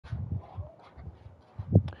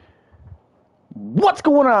What's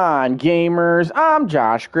going on, gamers? I'm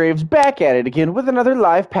Josh Graves, back at it again with another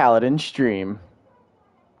live Paladin stream.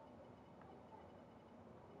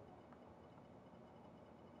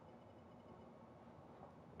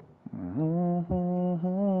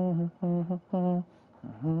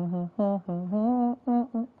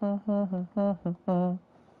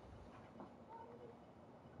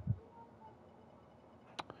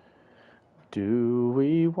 Do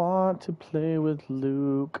we want to play with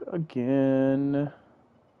Luke again?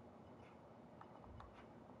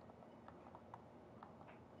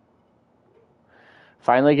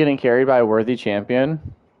 Finally getting carried by a worthy champion.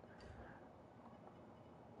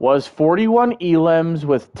 Was 41 elims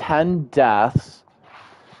with 10 deaths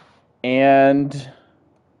and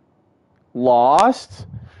lost?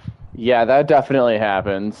 Yeah, that definitely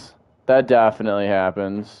happens. That definitely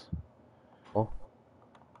happens. Oh.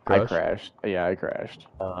 I crashed. Yeah, I crashed.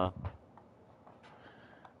 I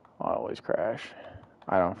always crash.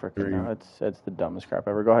 I don't freaking know. It's the dumbest crap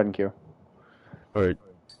ever. Go ahead and queue. Alright.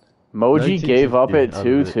 Moji gave up at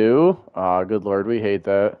 2-2. Oh, good lord, we hate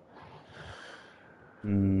that.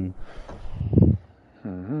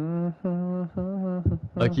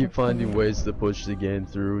 I keep finding ways to push the game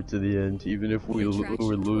through to the end. Even if we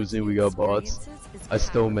were losing, we got bots. I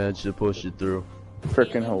still managed to push it through.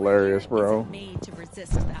 Freaking hilarious, bro.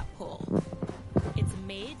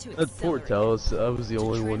 That poor Talos, I was the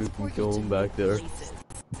only one who can kill him back there.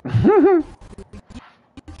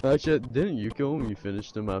 Actually, didn't you kill him? You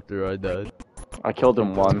finished him after I died. I killed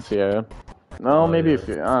him once, yeah. No, maybe if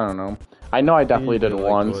you, I don't know. I know I definitely did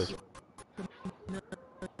once.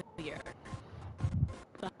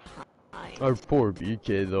 Our poor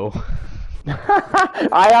BK though.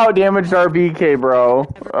 I outdamaged our BK, bro.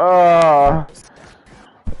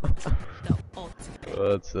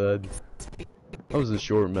 That's sad. That was a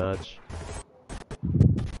short match.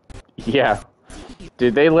 Yeah.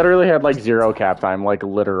 Dude, they literally had like 0 cap time, like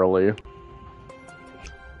literally.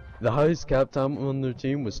 The highest cap time on their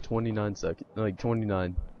team was 29 seconds, like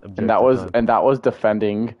 29. And that was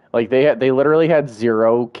defending. Like they literally had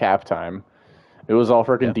 0 cap time. It was all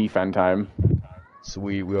freaking defend time.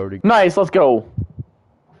 Sweet, we already. Nice, let's go.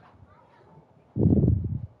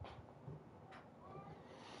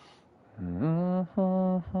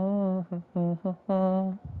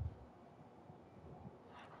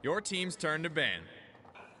 Your team's turn to ban.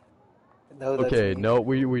 No, okay, no,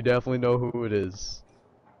 we definitely know who it is.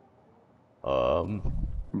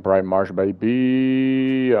 Bright Marsh,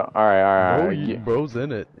 baby. Alright. Bro's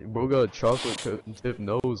in it. Bro got a chocolate tip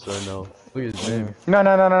nose right now. Look at his name.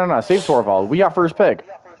 No. Save Torvald. We got first pick.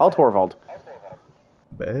 I'll Torvald.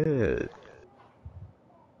 Bad.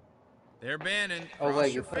 They're banning. Oh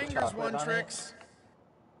wait, your fingers, one tricks.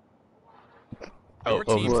 Your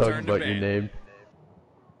team's turn to ban. Your name.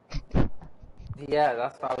 Yeah,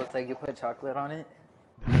 that's why I was like, you put chocolate on it?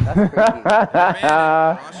 That's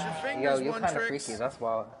freaky. Yo, you're kind of freaky, that's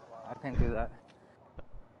why I can't do that.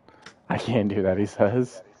 I can't do that, he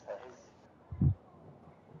says.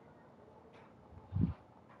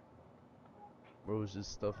 Bro's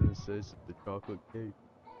just stuffing his face with the chocolate cake.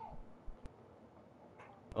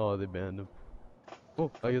 Oh, they banned him.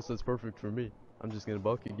 Well, I guess that's perfect for me. I'm just gonna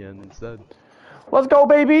buck again instead. Let's go,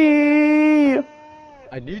 baby!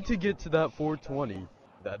 I need to get to that 420.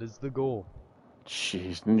 That is the goal.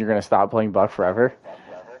 Jeez, then you're gonna stop playing Buck forever?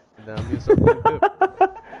 And then I'm gonna start playing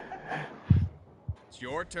Pip. It's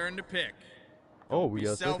your turn to pick. Oh, we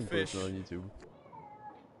got a second person on YouTube.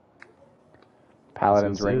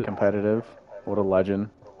 Paladin's ranked competitive. What a legend.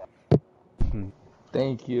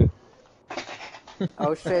 Thank you.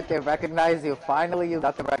 Oh shit, they recognize you. Finally you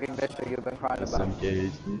got the recognition you've been crying about.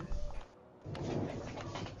 Engaged.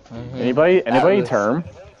 Anybody term?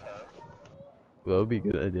 Well, that would be a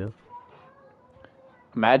good idea.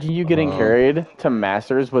 Imagine you getting carried to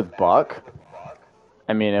Masters with Buck.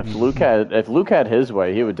 I mean, if Luke had his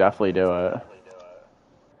way, he would definitely do it.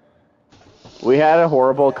 We had a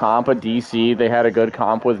horrible comp at DC. They had a good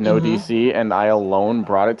comp with no DC, and I alone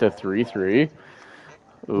brought it to 3-3.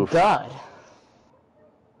 Oof. God.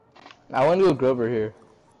 I want to do a Grover here.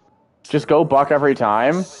 Just go Buck every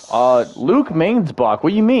time. Luke mains Buck. What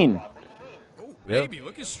do you mean? Oh, baby,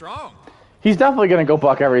 Luke is strong. He's definitely gonna go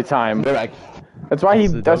Buck every time. That's why he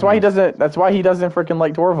doesn't freaking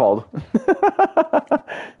like Torvald.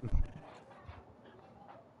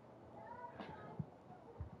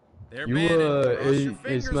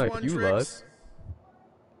 Smack, you left.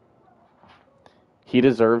 He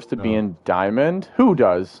deserves to be in Diamond? Who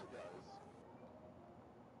does?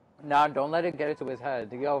 Nah, don't let it get into his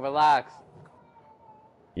head. Yo, relax.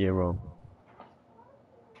 Yeah, bro.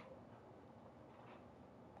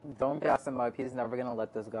 Don't gas him up. He's never gonna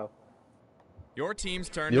let this go. Your team's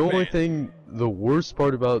turn The to only ban. thing, the worst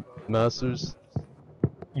part about Masters,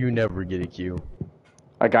 you never get a queue.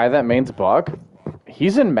 A guy that mains Buck?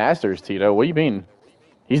 He's in Masters, Tito. What do you mean?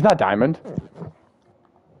 He's not Diamond.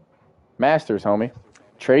 Masters, homie.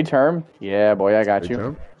 Trade term? Yeah, boy, I got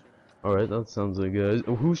you. Alright, that sounds like good.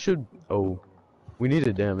 Who should... Oh, we need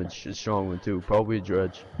a damage, a strong one too. Probably a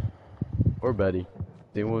Dredge. Or Betty.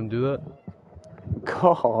 Do you want to do that?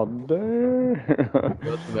 God damn.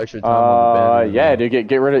 Got some extra time on the ban. Yeah, dude,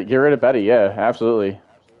 get rid of Betty. Yeah, absolutely.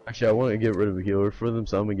 Actually, I want to get rid of a healer for them,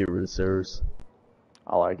 so I'm gonna get rid of Saris.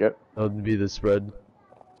 I like it. That would be the spread.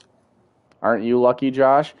 Aren't you lucky,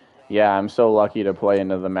 Josh? Yeah, I'm so lucky to play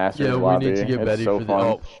into the Masters Yeah, we lobby. need to get It's Betty so for fun. the...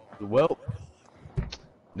 Oh, well,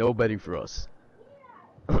 no Betty for us.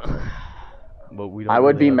 But we don't I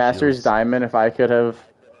would really be have Masters shields. Diamond if I could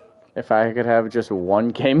have just one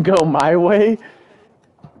game go my way.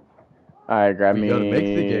 Alright, grab We me. gotta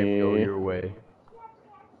make the game go your way.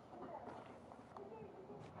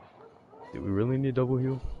 Do we really need double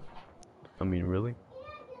heal? I mean, really?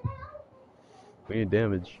 We need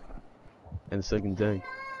damage. And a second tank.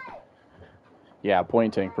 Yeah,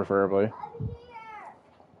 point tank preferably.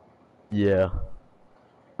 Yeah.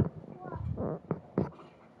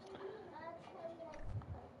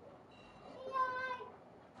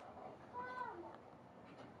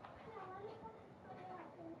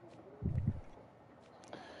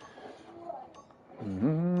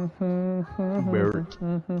 Barrett.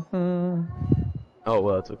 Oh,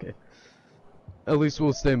 well, that's okay. At least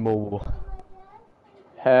we'll stay mobile.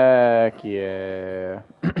 Heck yeah.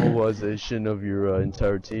 Mobilization of your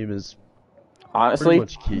entire team is Honestly,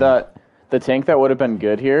 much key. the tank that would have been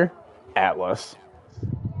good here, Atlas.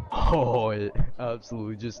 oh, it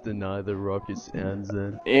absolutely just deny the Ruckus and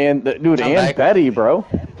Zen. And dude, I'm and back. Betty, bro.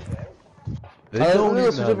 They Let don't me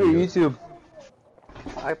even switch have up your you. YouTube.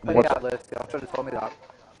 I played What? Atlas. You should have told me that.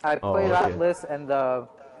 I Oh, played okay. Atlas in the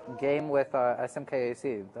game with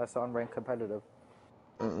SMKAC. That's unranked competitive.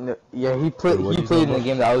 Yeah, he played. Wait, what He you played in talking the about?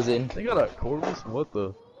 game that I was in. They got a Corvus? What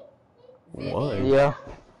the? Why? Yeah,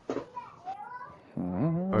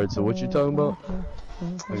 Alright, so what you talking about?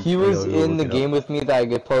 he I was gotta go in the look it game with me that I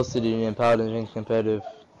get posted in Paladin Rank competitive.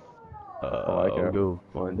 up. like I'll it. go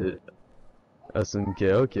find it. SMK,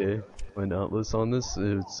 okay. Find Atlas on this.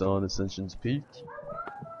 It's on Ascension's Peak.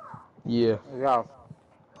 Yeah, Yeah.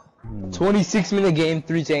 26-minute game,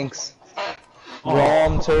 3 tanks.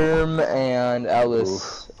 Rom, Term, and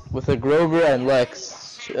Atlas with a Grover and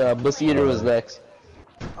Lex. Bliss Eater was Lex.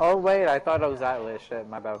 Oh wait, I thought it was Atlas. Shit,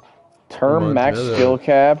 my bad. Term Come on, max together. skill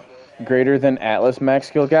cap greater than Atlas max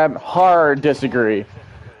skill cap? Hard disagree.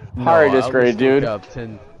 Hard disagree, Atlas still dude. got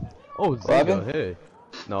 10. Oh, Robin? Zeta, hey.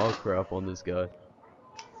 No, I'll crap on this guy.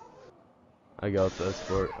 I got that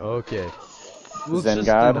part. Okay. We'll Zen just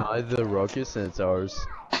God? deny the Ruckus and it's ours.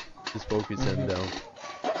 Just focus him down.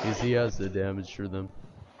 Because he has the damage for them.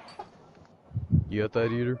 You got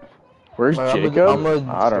that, Eater? Where's I'm a- Jacob? I'm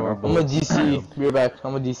a- I don't know. I'm a DC. Be right back.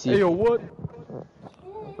 I'm a DC. Hey, yo, what?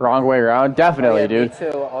 Wrong way around. Definitely, Yeah, me dude.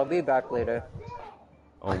 too. I'll be back later.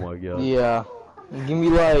 Oh my god. Yeah. Give me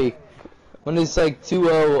like when it's like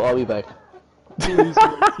 2-0, I'll be back.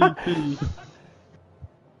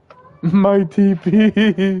 My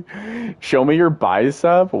TP. Show me your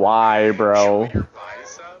bicep? Why, bro?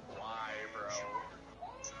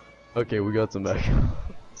 Okay, we got some back.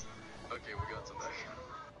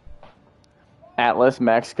 Atlas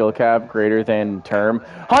max skill cap greater than Term.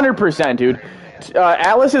 100%, dude.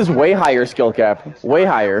 Atlas is way higher skill cap. Way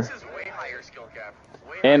higher.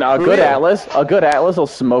 And a good Atlas will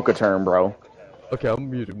smoke a Term, bro. Okay, I'm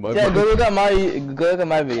muted. My Yeah, bad. go look at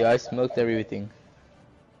my video. I smoked everything.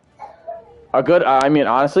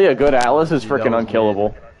 Honestly, a good Atlas is Dude, that freaking was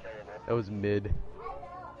unkillable. That was mid.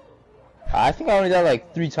 I think I only died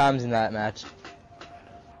like 3 times in that match.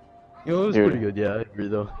 Yo, it was Dude. pretty good. Yeah, I agree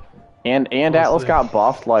though. And Atlas Honestly. got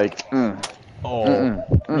buffed like, Oh.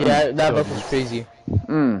 Yeah, that So buff was crazy.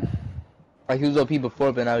 Like he was OP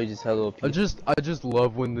before, but now he just hella OP. I just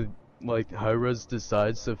love when the Hi-Rez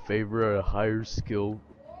decides to favor a higher skill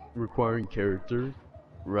requiring character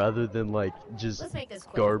rather than just Let's make this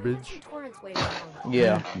quick. garbage. Torrents waiting on.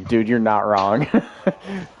 Yeah. dude, you're not wrong.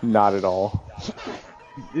 Not at all.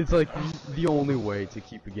 It's like the only way to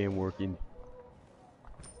keep a game working.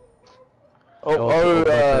 Oh, Also,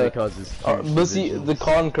 it causes huge but see, the divisions.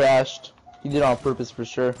 con crashed. He did it on purpose for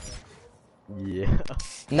sure. Yeah.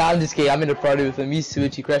 Nah, I'm just kidding. I'm in a party with him. He's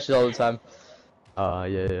switch. He crashes all the time.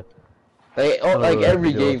 Yeah. Like, don't like really every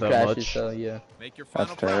have to deal game with that crashes. much. So yeah. Make your final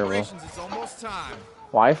That's terrible. preparations. It's almost time.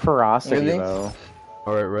 Why ferocity Really? though?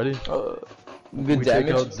 Alright, ready? Good We take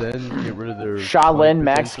damage. out Zen, get rid of their Shaolin fight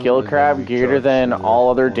max potential, skill and then cap we greater charge than through their all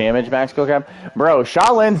other opponent. damage max skill cap. Bro,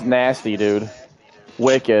 Shaolin's nasty, dude.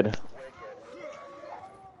 Wicked.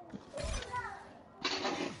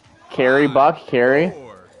 Carry, Buck, carry.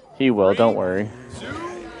 4, He will, don't worry. 2,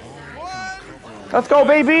 1. Let's go,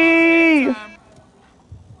 baby! Time.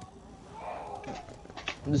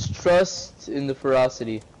 Just trust in the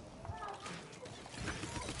ferocity.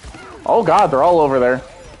 Oh god, they're all over there.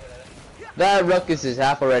 That ruckus is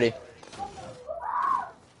half already.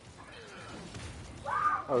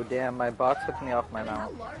 Oh damn, my box took me off my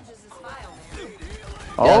mount.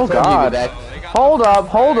 Oh Yeah, I told you to god. get back. Hold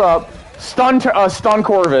up. Stun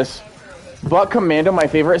Corvus. Buck Commando, my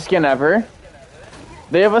favorite skin ever.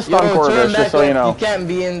 They have a stun Yo, Corvus, turn just back so you up. know. You can't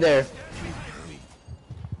be in there.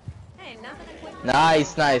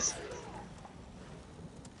 Nice.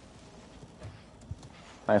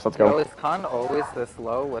 Nice, let's Yo, go. is Khan always this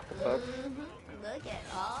low? What the fuck?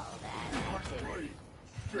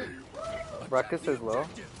 Ruckus is low.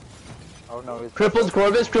 Oh no, he's Crippled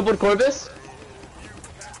Corvus.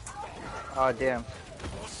 Oh damn.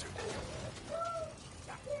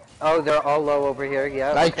 Oh, they're all low over here.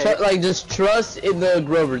 Yeah. Like, Okay. just trust in the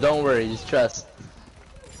Grover. Don't worry, just trust.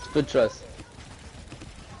 Good trust.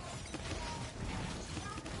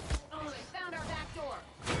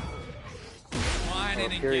 Whine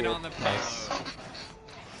in and period. get on the pace.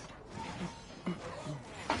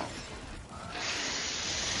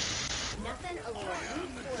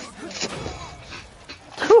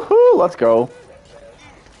 Woohoo, let's go.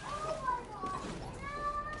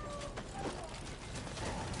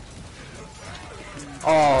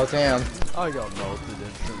 Oh damn. I got melted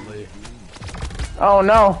instantly. Oh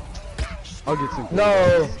no. I'll get some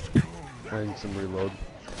No. and some reload.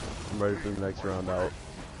 I'm ready for the next round out.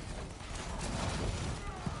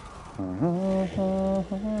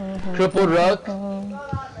 Crippled Ruck.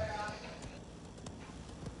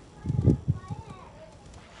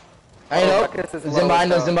 I know. Ruckus is He's low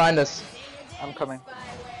behind as us. hell. Behind us. I'm coming.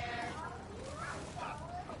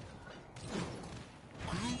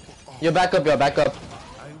 Yo, back up.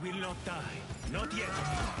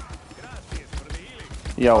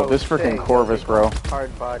 Yo, Oh, this freaking shit, Corvus, bro.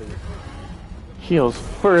 Hard body. Heals.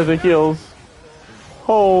 Where are the heals?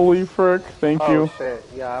 Holy frick, thank Oh you. shit.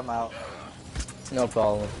 Yeah, I'm out. No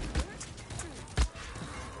problem.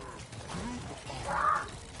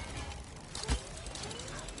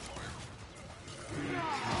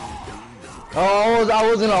 Oh, I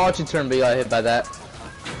was in an archer turn, but got hit by that.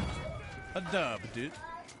 A dub, dude.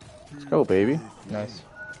 Let's go, baby. Nice.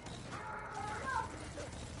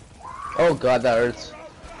 Oh god, that hurts.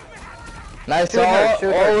 Nice. Shoot her, shoot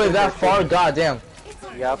her, All the way shoot that her, far. shoot her. God damn.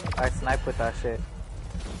 Yep, I sniped with that shit.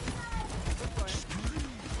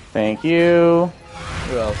 Thank you.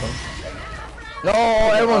 You're welcome. No,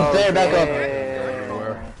 everyone's there. Back up.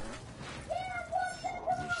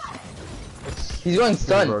 He's going Give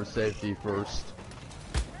stun. our safety first.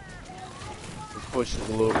 This push is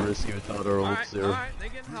a little risky without our Alright, ults there. alright, they're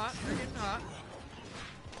getting hot, they're getting hot.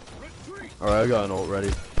 Alright, I got an ult ready.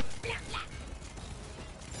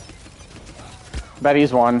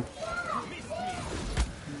 Betty's one.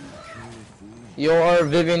 Your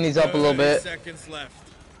Vivian is up a little 30 bit. seconds left.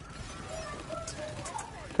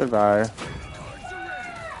 Goodbye.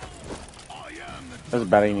 This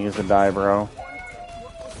Betty needs to die, bro.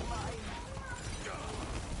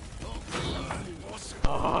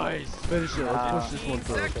 Nice! Finish it, let's push this one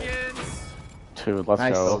through. Seconds. Dude, let's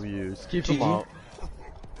Nice. go. W's. Keep them GG. out.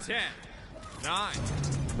 10, 9.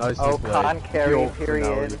 Nice Oh, play. Khan carry, Yo, for now,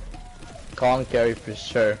 period. Con carry for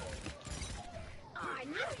sure.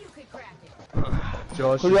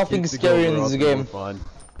 Josh, Who do y'all just think keep is the scary in Grover this up game? and we're fine.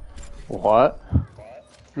 What?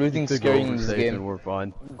 Who do you think's The scary in Grover this safe game? and we're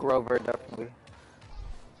fine. Grover, definitely.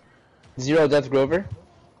 Zero Death Grover?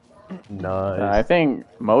 Nice. I think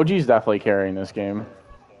Moji's definitely carrying this game.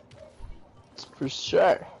 For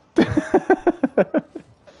sure.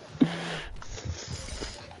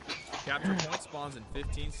 Capture point spawns in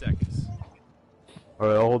 15 seconds.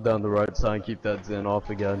 Alright, I'll hold down the right side and keep that Zen off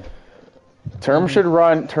again. Term should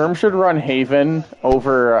run Haven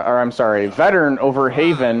over, or I'm sorry, Veteran over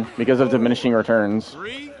Haven because of diminishing returns.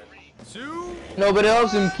 3, 2. No, but it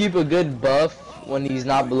helps him keep a good buff when he's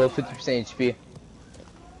not below 50% HP.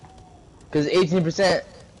 Because 18%.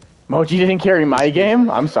 Moji didn't carry my game?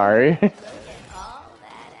 I'm sorry.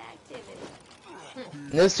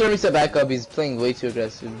 This turn we set back up, he's playing way too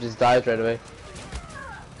aggressive. Just dies right away.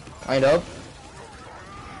 Wind up.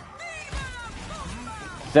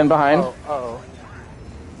 Zen behind. Oh, uh-oh.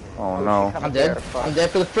 Oh no. I'm dead. I'm dead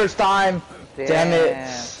for the first time. Damn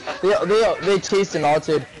it. They chased and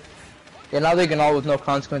ulted. Yeah, now they can all with no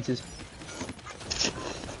consequences.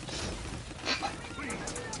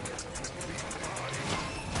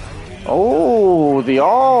 Oh, the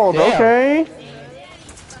ult. Damn. Okay.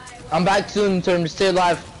 I'm back soon, Term. Stay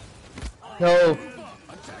alive. No.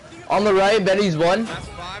 On the right, Betty's one. That's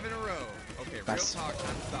 5 in a row. Okay, real Nice. talk.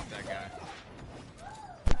 Time to stop that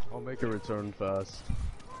guy. I'll make a return fast.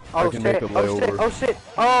 Oh can shit, make a oh shit, layover. oh shit,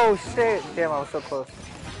 oh shit. Damn, I was so close.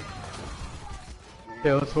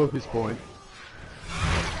 Yeah, let's focus point.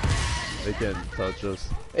 They can't touch us.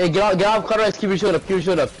 Hey, get off Cartwright. Keep your shield up. Keep your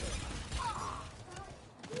shield up.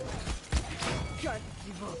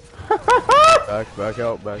 Back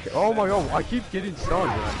out. Oh my god, I keep getting stunned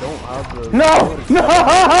and I don't have the... No!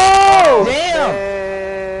 No!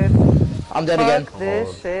 Damn! Shit. I'm dead again. Fuck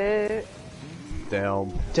this shit.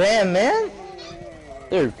 Damn. Damn, man.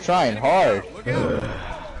 They're trying hard.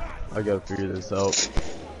 I gotta figure this out.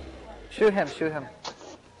 Shoot him, shoot him.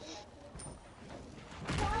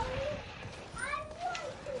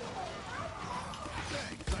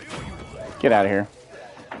 Get out of here.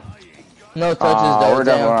 No touches, though. We're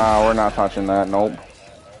Damn. we're not touching that. Nope.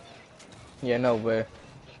 Yeah, no way.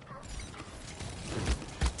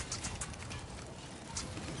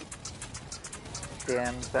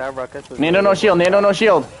 Damn, that ruckus was Nando no shield. Nando no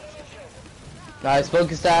shield. Nice,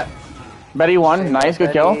 focus that. Betty won. Nice,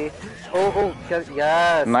 good kill. Betty. Oh,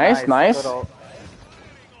 yes. Nice. Good ult.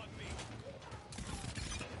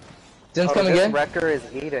 Zin's Oh, coming this in. Wrecker is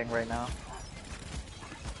eating right now.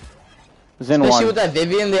 Zin Especially won. with that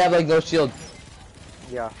Vivian, they have like no shield.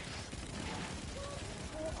 Yeah.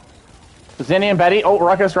 Zinni and Betty. Oh,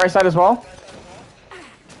 Ruckus right side as well.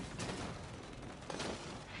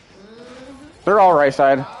 They're all right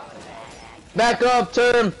side. Back up,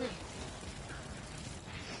 Term.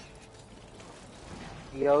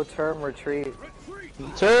 Yo, Term, retreat.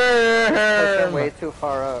 Pushing Term. way too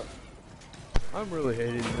far up. I'm really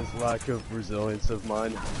hating this lack of resilience of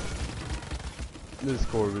mine. This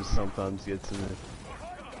Corvus sometimes gets to me.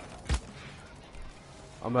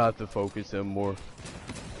 I'm gonna have to focus him more.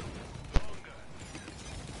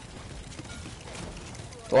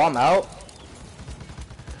 Oh, I'm out.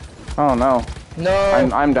 Oh no. No.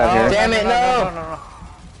 I'm dead here. Damn it, no.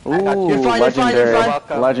 Ooh, You're fine, you're fine, legendary. you're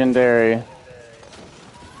fine. Legendary.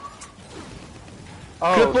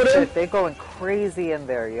 Oh, Crippled him? shit, they going crazy in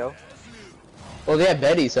there, yo. Well, they have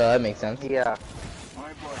Betty, so that makes sense. Yeah.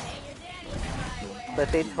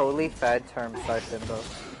 But they totally fed Term session, though.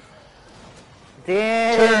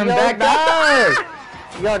 Damn, Term, yo, back not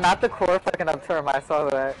up. Yo, not the core fucking up Term, I saw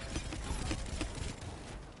that.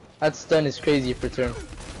 That stun is crazy for Term.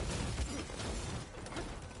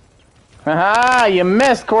 Haha, you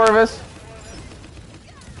missed, Corvus.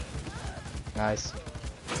 Nice.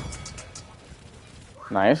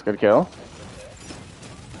 Nice, good kill.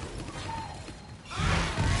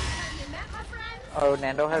 Oh,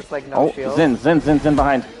 Nando has like no Oh, shield. Zin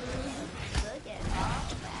behind.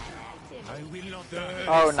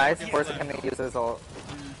 Oh, nice. Forza can use his ult.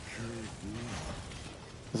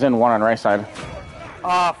 Zin one on right side.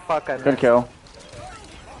 Oh, fuck, I Good missed. kill.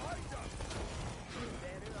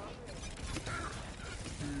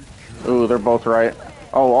 Ooh, they're both right.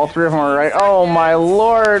 Oh, all three of them are right. Oh my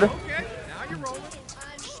lord. Okay, now you're rolling.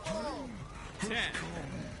 10,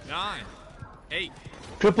 9, 8,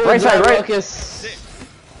 Triple Right side, right. Ruckus. 6,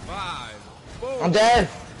 5, 4, I'm dead.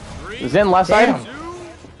 3, Zin left Damn. side. 2,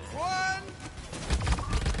 1.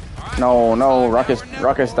 No,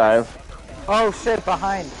 Ruckus dive. Oh, shit,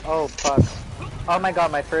 behind. Oh, fuck. Oh my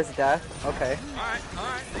god, my first death. Okay. Alright,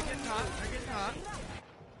 they're getting hot, they're getting hot.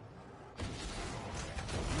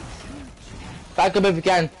 Back up if you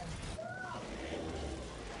can.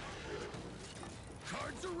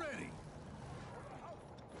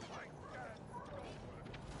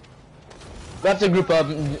 We have to group up.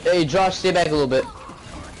 Hey, Josh, stay back a little bit.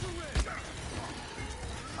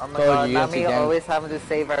 Oh my Told god, you, not it's me again. always having to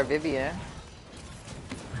save our Vivian.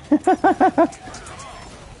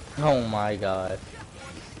 Oh my god.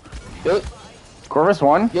 Yo, Corvus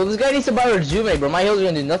won. this guy needs to buy rejuvenate, bro. My heals are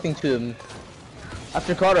gonna do nothing to him.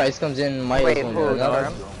 After Cartwright comes in, my Wait, heals who, won't do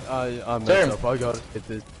nothing. Term? I messed Term. up. I gotta get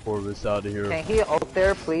this Corvus out of here. Can he ult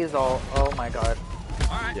there, please? Oh my god.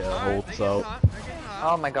 Alright, Yeah, alright, holds they're getting out. hot, they're getting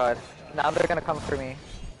hot. Oh my god. Now they're gonna come for me.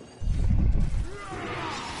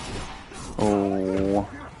 Oh.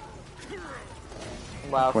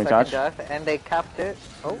 Wow, Can we second touch? death, and they capped it.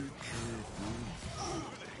 Oh.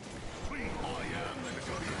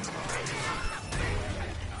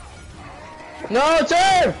 No,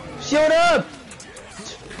 Term! Shield up!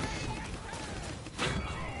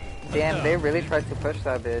 Damn, they really tried to push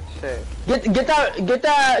that bitch. Shit. Get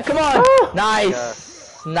that, come on!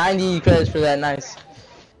 Nice! Nice. 90 credits for that. Nice.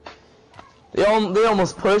 They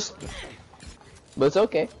almost pushed, but it's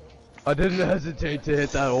okay. I didn't hesitate to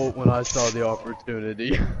hit that ult when I saw the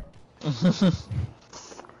opportunity.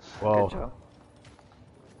 Wow. Good job.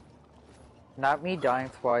 Not me dying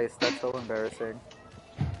twice. That's so embarrassing.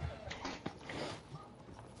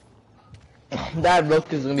 That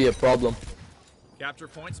rook is gonna be a problem. Capture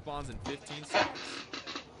point spawns in 15 seconds.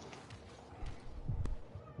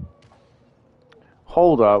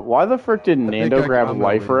 Hold up. Why the frick did I think Nando grab I'm gonna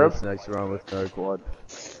life win rip? this next round with Nightquad.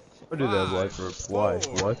 What did that life rip? Why?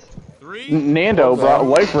 What? 3. Nando, bro.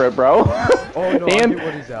 Life rip, bro. Oh no, I And get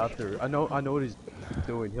what he's after. I know what he's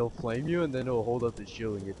doing. He'll flame you and then he'll hold up his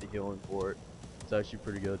shield and get the healing for it. It's actually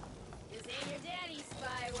pretty good.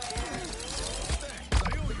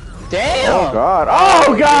 Damn! Oh god.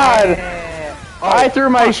 Oh god! Yeah. I threw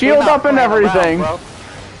my Fuck, shield you're not up and playing around, everything.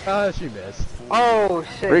 bro. She missed. Oh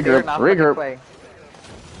shit, Regroup, you're not fucking regroup. playing.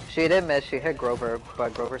 She did miss, she hit Grover,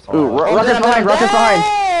 but Grover's Ooh, Ruckus behind, Ruckus behind.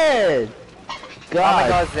 behind! Oh my God.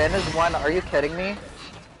 god, Zen is one, are you kidding me?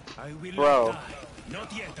 Bro.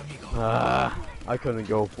 I couldn't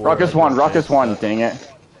go for Ruckus it. one, Ruckus one, dang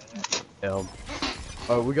it.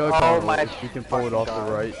 Alright, we got Oh counter. my If we can pull it off fucking the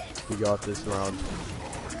God. right, we got this round.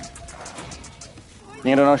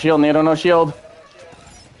 Nando no shield, Nando no shield.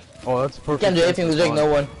 Oh, that's perfect. Can't do anything to drink, no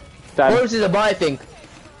one. Dead. Force is a buy, I think.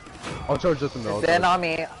 I'll charge up the milk. Zen on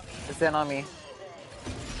me. Zen on me.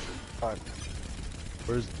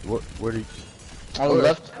 Where'd he On the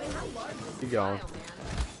left. going?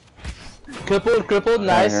 Crippled, Right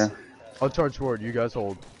nice. here. I'll charge forward, you guys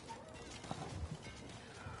hold.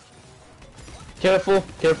 Careful,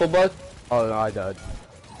 bud. Oh, no, I died.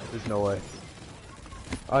 There's no way.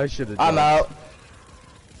 I should have I'm out.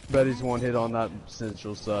 Betty's one hit on that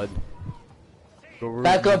central side. But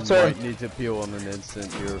Back up, sir. Might need to peel on an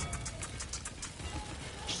instant here.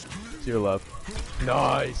 To your left.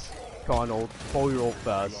 Nice! Con ult. Pull your ult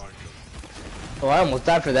fast. Oh, I almost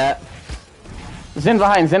died for that. Zen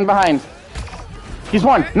behind, Zen behind. He's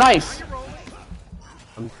one, nice.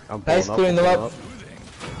 I'm Nice, pulling clearing them pulling up.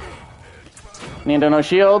 Nando no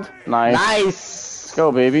shield, nice. Nice! Let's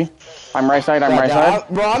go, baby. I'm right side, I'm God, right damn, side.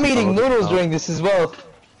 Bro, I'm eating Oh, noodles oh. during this as well.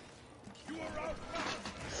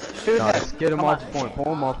 Shoot Nice. him. Get him Come off on. the point.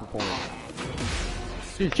 Pull him off the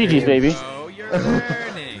point. GG's, baby. Oh, you're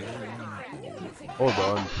learning. Hold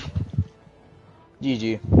on.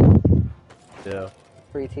 GG. Yeah.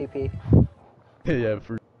 Free TP. Yeah,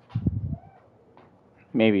 for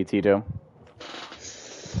Maybe, Tito.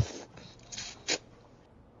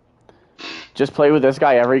 Just play with this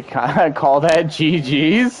guy every call that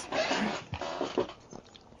GG's.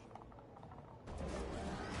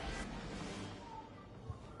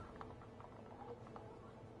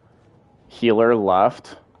 Healer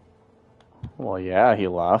left. Well, yeah, he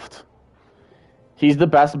left. He's the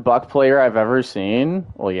best Buck player I've ever seen.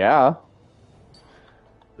 Well, yeah.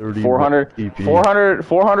 30 400, TP.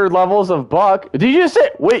 400 levels of Buck. Did you just say,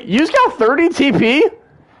 wait, you just got 30 TP?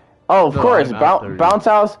 Oh, of No, course. I'm at 30.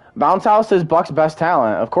 Bounce House is Buck's best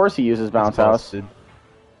talent. Of course he uses Bounce House. Busted.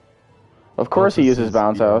 Of course he This uses is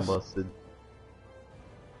Bounce even House. busted.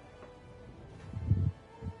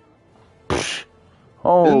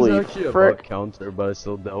 Holy This is actually a Buck frick. counter, but I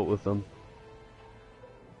still dealt with him.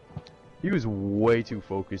 He was way too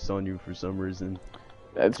focused on you for some reason.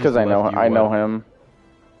 It's because I left you know wet. him.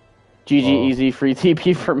 GG Oh. easy free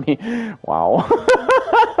TP for me. Wow.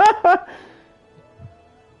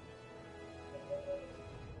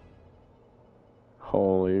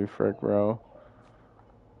 Holy frick, bro.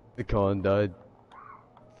 The con died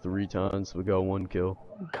 3 times, we got 1 kill.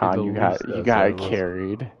 Con, The you least got that's it ever-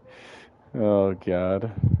 carried. Oh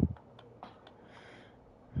god.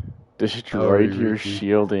 Destroyed Sorry, your Ricky.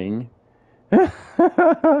 shielding.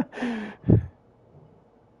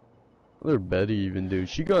 What did Betty even do?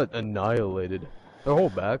 She got annihilated. Her whole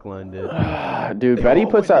backline did. Dude, They Betty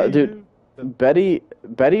all puts went out, dude. Betty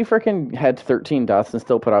freaking had 13 deaths and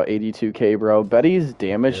still put out 82k, bro. Betty's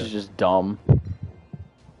damage Yeah. is just dumb.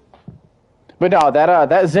 But no,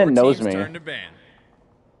 that Zen Your knows team's me. turn to ban.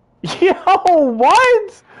 Yo,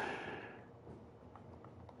 what?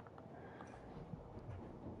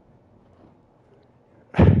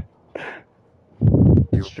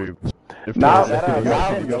 It's true. If Not- there was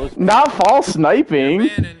anything else- Not false sniping.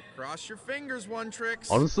 Bannon, cross your fingers, one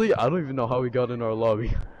tricks. Honestly, I don't even know how we got in our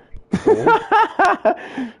lobby.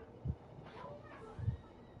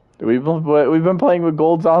 We've been playing with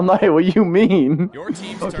golds all night. What do you mean? Your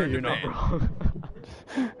team's Okay, turn you're to not ban. wrong.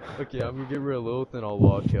 Okay, I'm gonna get rid of Lilith and I'll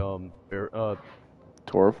lock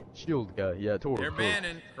Torv. shield guy. Yeah, Tor. They're Tor.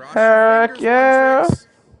 banning. Cross Heck your fingers, yeah. one tricks.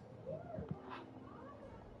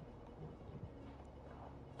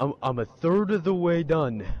 I'm a third of the way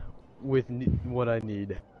done with what I need.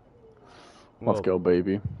 Let's Well, go,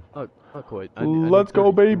 baby. Not quite. Let's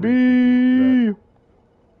go, 33 baby.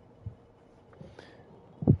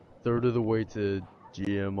 Third of the way to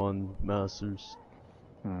GM on Masters.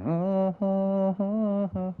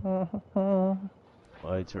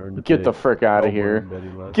 My turn to Get the pick frick out of Elmer here. and Betty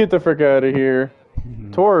left. Get the frick out of here.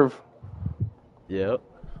 Torv. Yep.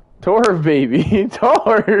 Torv, baby.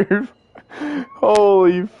 Torv.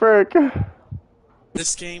 Holy frick.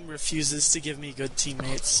 This game refuses to give me good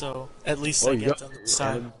teammates, so at least Well, I you get got- them this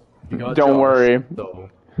time. You got Don't Josh, worry. So.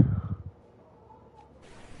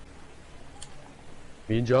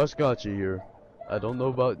 Me and Josh got you here. I don't know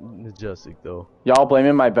about Majestic though. Y'all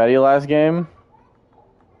blaming my Betty last game?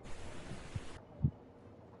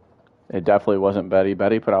 It definitely wasn't Betty.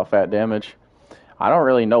 Betty put out fat damage. I don't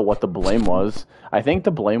really know what the blame was. I think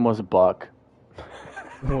the blame was Buck.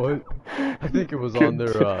 What? I think it was on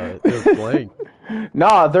their flank.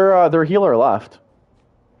 Nah, their healer left.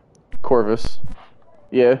 Corvus.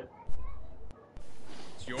 Yeah.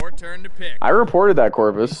 It's your turn to pick. I reported that Be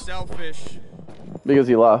Corvus selfish. because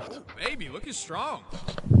he left. Baby, looking strong.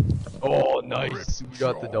 Oh, nice. We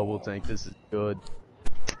got the double tank. This is good.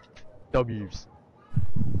 W's.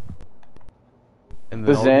 And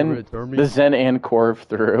The then Zen, I'll return me. the Zen and Corv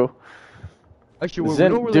through. Actually, we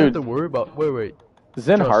Zen- don't really dude. have to worry about. Wait.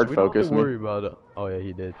 Zen Josh, hard we don't have focused to me. worry about it. Oh yeah,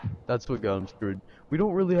 he did. That's what got him screwed. We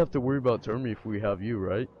don't really have to worry about Termi if we have you,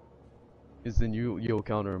 right? Because then you'll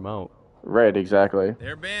counter him out. Right, exactly.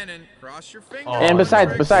 They're banning. Cross your fingers. Oh, And besides,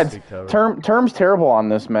 nice. besides, Big tower. Term's terrible on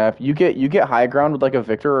this map. You get high ground with like a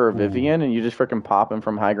Victor or a Ooh. Vivian, and you just freaking pop him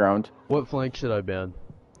from high ground. What flank should I ban?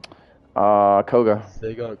 Koga.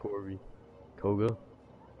 They got Corby. Koga.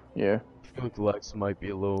 Yeah. I feel like Lex might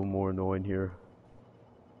be a little more annoying here.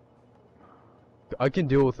 I can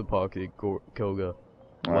deal with the pocket Koga.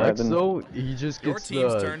 Alright, Lex then. though, he just Your gets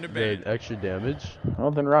team's turn to the ban. extra damage.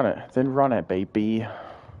 Well, then run it. Then run it, baby.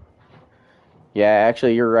 Yeah,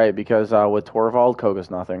 actually, you're right because with Torvald,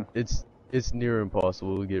 Koga's nothing. It's near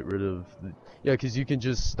impossible to get rid of. Yeah, because you can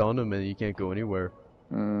just stun him and you can't go anywhere.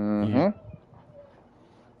 Mm-hmm.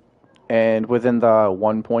 And within the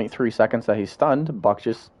 1.3 seconds that he's stunned, Buck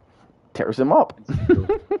just tears him up.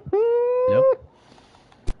 Yep.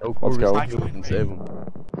 No Let's go. Corvus can save him.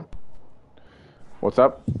 What's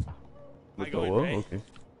up? I Oh, go well, Ray.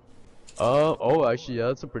 okay. Actually, yeah,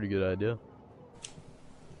 that's a pretty good idea.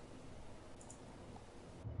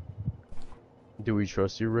 Do we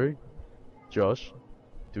trust you, Ray? Josh?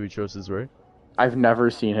 Do we trust his Ray? I've never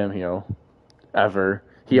seen him heal, ever.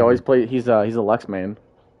 He always plays. He's a Lex main.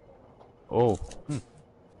 Oh.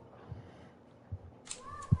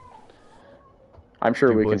 I'm sure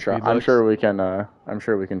Do we can boys trust. need I'm Lex? sure we can. I'm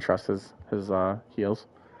sure we can trust his heals.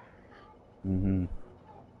 Mm-hmm.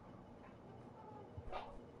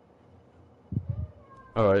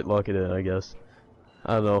 Alright, lock it in, I guess.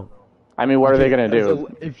 I don't know. I mean, what are they gonna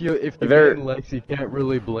do? If you They're- ban Lex, you can't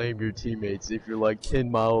really blame your teammates if you're like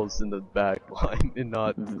 10 miles in the back line and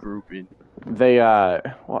not grouping. They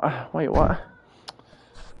wait, what?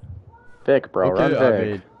 Vic, bro, run Okay, I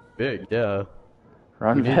Vic. mean, big, yeah.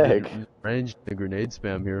 Run We need Vic. to range the grenade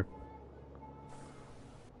spam here.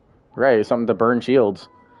 Right, something to burn shields.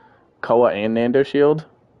 Koa and Nando shield.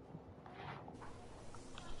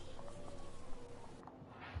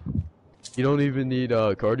 You don't even need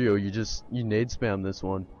cardio, you nade spam this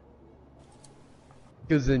one.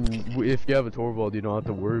 Because then, if you have a Torvald, you don't have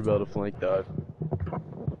to worry about a flank dive.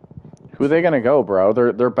 Who are they gonna go, bro?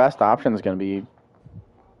 Their best option is gonna be,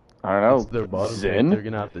 I don't It's their know, bottom lane, Zen. they're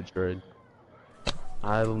gonna have to trade.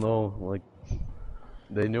 I don't know, like,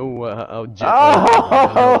 they know how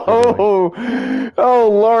Oh, oh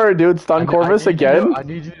Lord, dude, stun Corvus again? I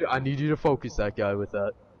need you to focus that guy with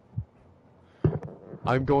that.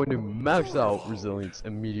 I'm going to max out resilience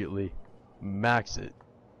immediately. Max it.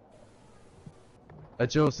 That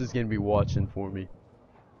Jonas is gonna be watching for me.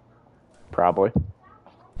 Probably.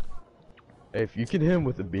 Hey, if you can hit him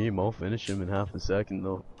with a beam, I'll finish him in half a second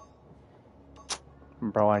though.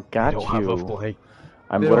 Bro, I I got don't have a you. flank.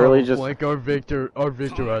 I'm They don't literally have a just, flank. Our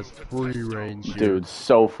Victor has free range here. dude,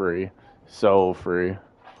 so free, so free.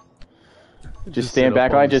 Just sit stand up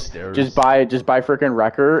back on line, the just stairs. buy frickin'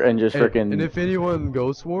 Wrecker and just Hey, frickin'. and if anyone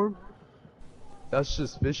goes for him, that's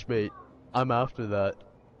just fish bait. I'm after that.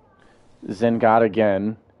 Zen got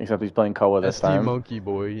again, except he's playing Koa this ST time. Monkey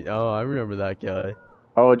Boy. Oh, I remember that guy.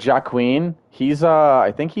 Oh, Jacqueline. He's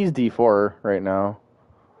I think he's D4 right now.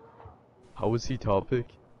 How was he top pick?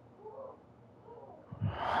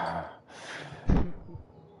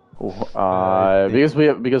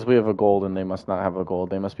 Because we have a gold and they must not have a gold.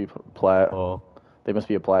 They must be plat. Oh, They must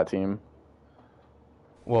be a plat team.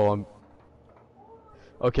 Well, I'm...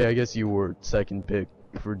 Okay, I guess you were second pick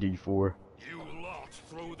for D4.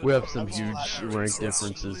 We have some huge rank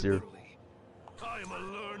differences here. I am a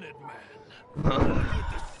learned man. With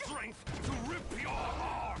the strength to rip your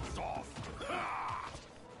arms off.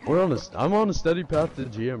 We're on a... I'm on a steady path to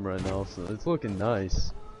GM right now, so it's looking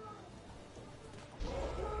nice.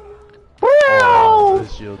 Oh,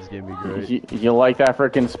 this shield's gonna be great. You like that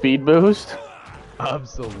freaking speed boost?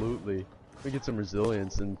 Absolutely. We get some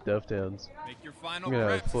resilience in Deft Hands. Make your final I'm gonna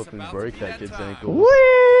reps. flip and About break to be that kid's time. ankles. Whee!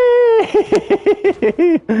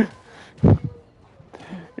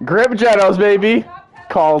 Grip Genos, baby.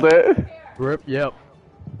 Called it. Grip, yep.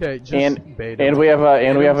 Okay, just bait him. And we have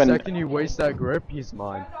a second you waste that grip, he's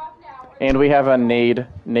mine. and we have a Nade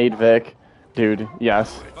Vic, dude.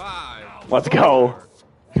 Yes. 5, Let's go.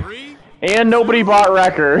 3. And nobody bought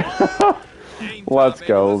Wrecker. Let's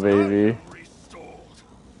go, baby.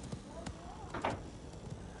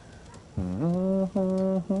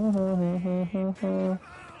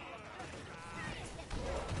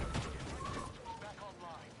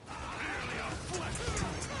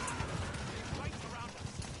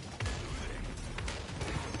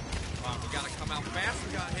 We gotta come out fast.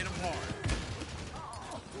 We gotta hit him hard.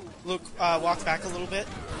 Luke, walk back a little bit.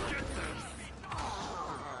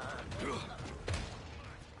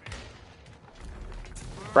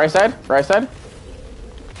 Right side.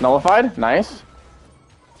 Nullified, nice.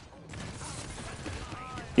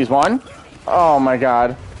 He's one. Oh my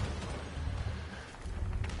god.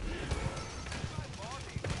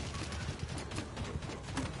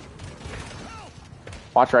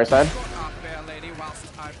 Watch right side. Not fair, lady, whilst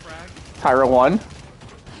I frag. Tyra one.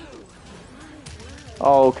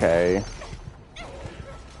 Okay.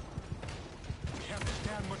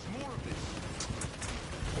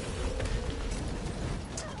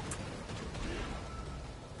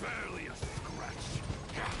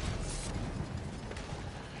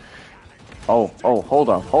 Oh, hold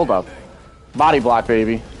up. Body block,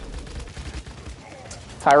 baby.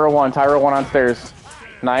 Tyra one on stairs.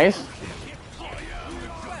 Nice.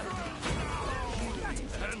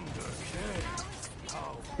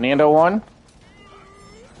 Nando one.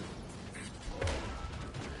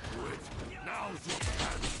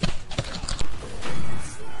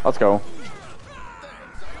 Let's go.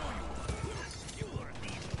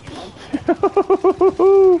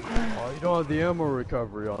 Oh, you don't have the ammo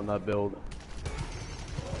recovery on that build.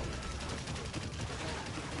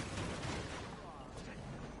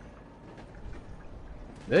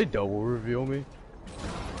 They double reveal me.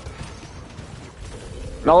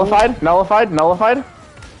 Nullified. Yeah,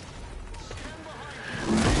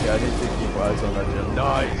 I didn't think he was on that build.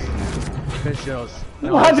 Nice. Finish us.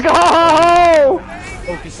 Let's go!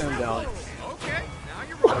 Focus him down. Okay, now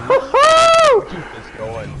you're Keep this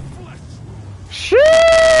going.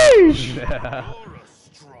 Sheesh!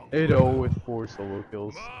 8-0 with 4 solo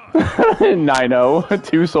kills. 9-0,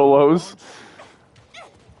 2 solos.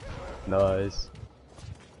 Nice.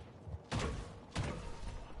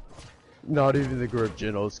 Not even the Grip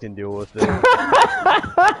Genos can deal with it. 5-1.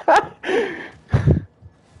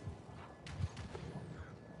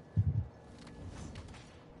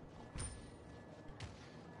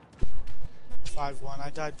 I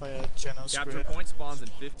died by a Genos Capture grid. point spawns in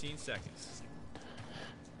 15 seconds.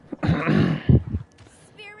 Spirits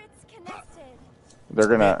connected. They're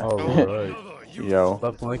gonna. Oh, right. Yo.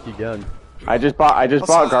 Left flank again. I just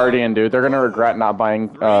bought Guardian, dude. They're gonna regret not buying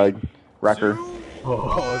Wrecker.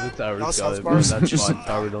 Oh, the tower's House got it. bars. That's fine.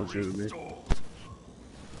 Tower, don't shoot at me.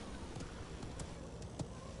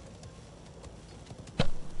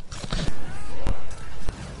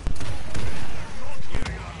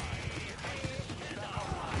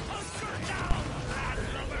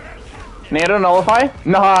 Nando nullify?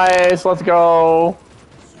 Nice, let's go.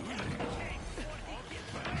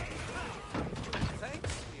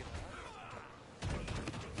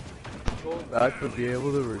 That could be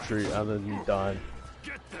able to retreat and then you die.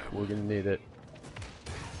 We're gonna need it.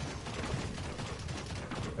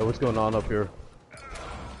 Hey, what's going on up here?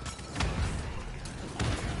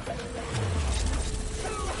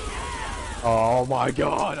 Oh my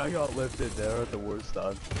god, I got lifted there at the worst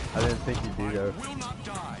time. I didn't think you'd be there.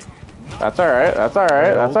 That's alright, that's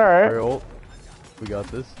alright, that's alright. Ult. We got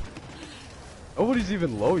this. Nobody's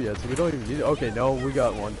even low yet, so we don't even need it. Okay, no, we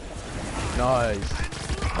got one. Nice.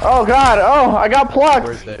 Oh god, oh, I got plucked.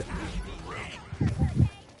 Where's they?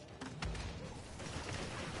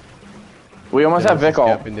 We almost have Vic ult.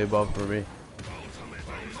 Capping the above for me.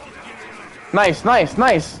 Nice, nice,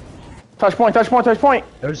 nice. Touch point, touch point, touch point.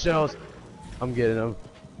 There's shells. I'm getting them.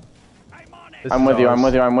 I'm with you, I'm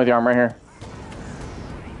with you, I'm with you, I'm right here.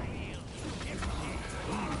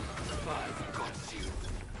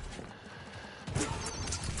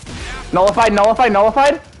 Nullified, nullified,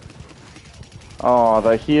 nullified. Oh,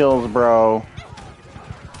 the heals, bro.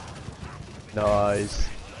 Nice.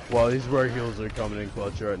 Well, these rare heals are coming in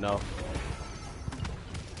clutch right now.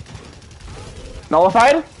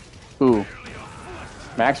 Nullified? Ooh.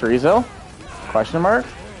 Max Rezo? Question mark?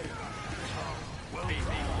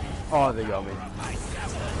 Oh, they got me.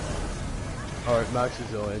 Alright, Max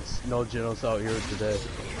Resilience. No Genos out here today.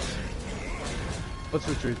 Let's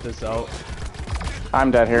retreat this out.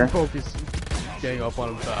 I'm dead here. Focus. Gang up on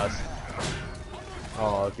him fast.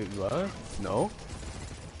 Oh, good. What? No?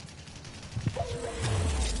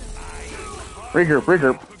 Regroup,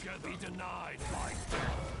 regroup.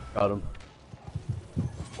 Got him.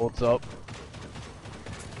 What's up?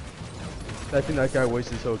 I think that guy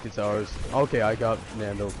wasted Hoki Towers. Okay, I got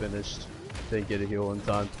Nando finished. Didn't get a heal in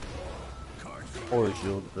time. Or a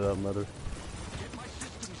shield for that matter.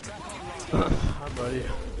 I'm ready.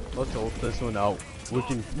 Let's ult this one out. We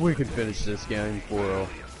can finish this game 4-0.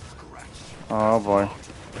 Oh boy.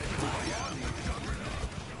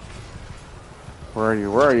 Where are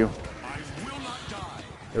you? Where are you?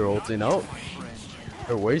 They're ulting out.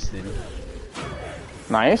 They're wasting.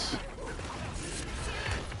 Nice.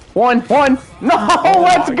 One. No,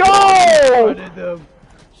 let's go!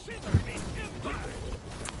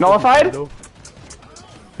 Nullified?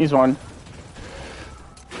 He's one.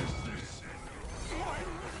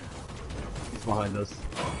 He's behind us.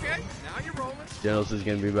 Okay, now you're rolling. Genos is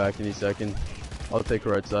gonna be back any second. I'll take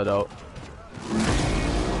right side out.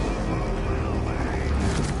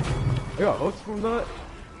 I got hooks from that.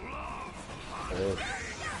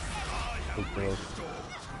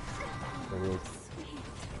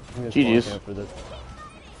 GG's.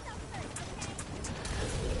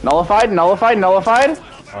 Nullified, nullified, nullified.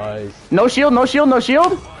 Nice. No shield, no shield, no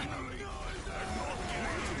shield.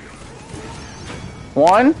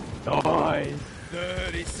 One. Nice.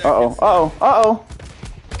 30 seconds. Uh-oh, uh-oh, uh-oh.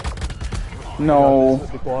 No.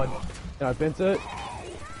 The quad. Can I pinch it?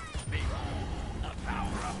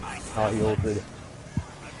 Oh, he ulted.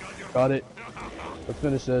 Got it. Let's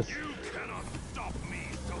finish this.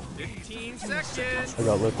 15 seconds. I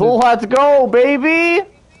got lifted. Let's go, baby.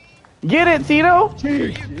 Get it, Tito. There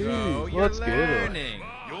you go. You're Let's get it. learning.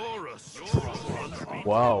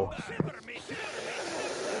 Wow.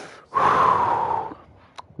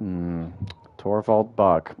 Torvald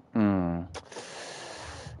Buck.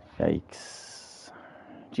 Yikes.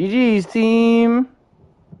 GG's, team.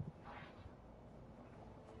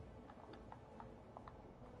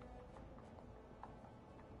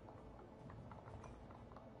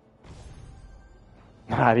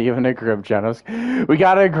 Not even a grip, Genos. We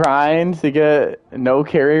gotta grind to get no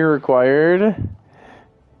carry required.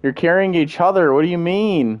 You're carrying each other. What do you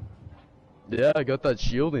mean? Yeah, I got that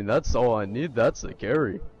shielding. That's all I need. That's the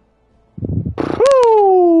carry.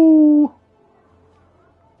 Woo!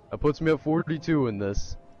 That puts me at 42 in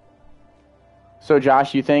this. So,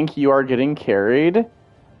 Josh, you think you are getting carried?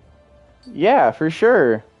 Yeah, for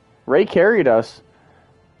sure. Ray carried us.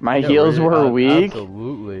 My heals were weak.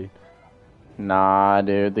 Absolutely. Nah,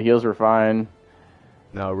 dude, the heals were fine.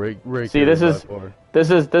 No, Ray See, this is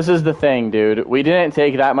the thing, dude. We didn't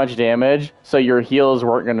take that much damage, so your heals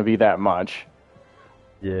weren't going to be that much.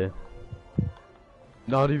 Yeah.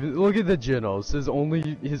 Not even. Look at the Genos. His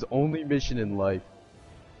only mission in life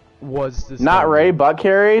was to. Not Ray, but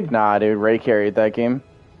carried. Nah, dude, Ray carried that game.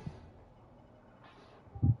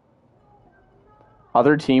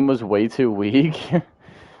 Other team was way too weak,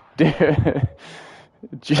 dude.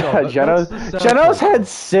 Genos had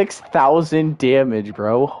 6,000 damage,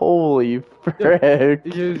 bro. Holy frick.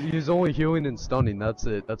 He was only healing and stunning. That's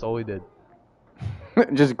it. That's all he did.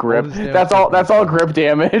 Just grip. That's all grip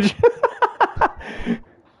damage.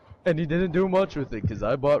 And he didn't do much with it because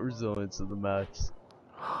I bought resilience to the max.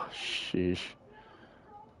 Sheesh.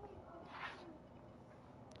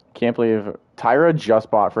 Can't believe Tyra just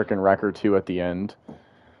bought freaking Wrecker 2 at the end.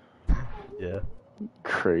 Yeah.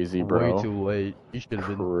 Crazy, bro. Way too late. You should have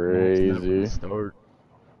been crazy. From the start.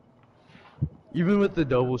 Even with the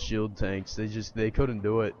double shield tanks, they couldn't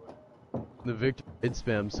do it. The Victor hit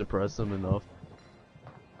spam suppressed them enough.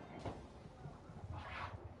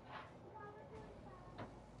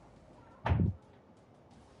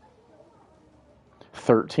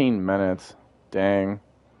 "13 minutes. Dang.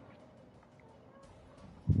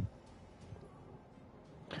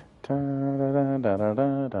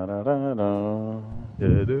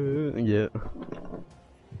 Yeah.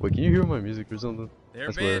 Wait, can you hear my music or something? They're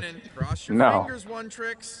manning. Cross your No. fingers, one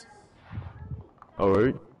tricks.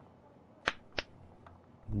 Alright.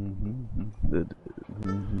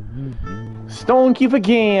 Stone Keep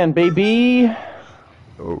again, baby.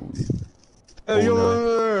 Oh. Hey,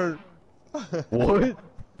 Oh, What?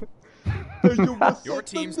 Your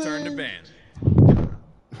team's turn to ban.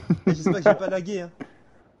 J'espère que j'ai pas lagué. Hein.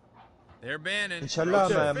 They're banning. Inch'Allah,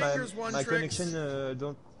 Cross your my fingers, one tricks. connection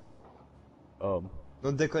don't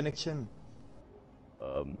deconnection.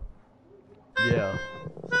 Yeah.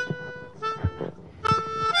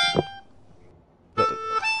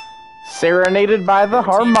 Serenaded by the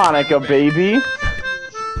harmonica, baby.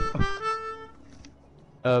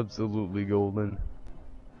 Absolutely golden.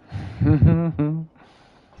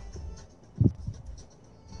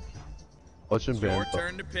 Watch him ban. Your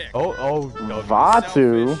turn to pick. Oh,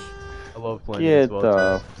 Vatu. I love playing Get these the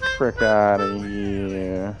Vatus. frick out of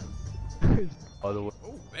here. By the way,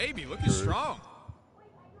 Oh, baby, looking strong.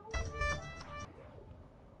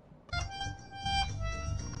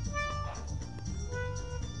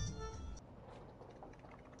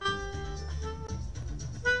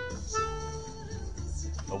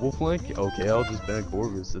 double flank? Okay, I'll just ban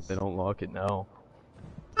Corvus if they don't lock it now.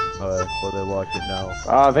 Alright, well they locked it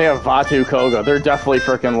now. They have Vatu Koga. They're definitely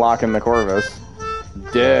frickin' locking the Corvus.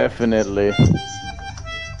 Definitely.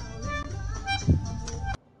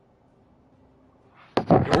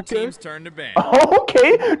 Your team's turn to ban.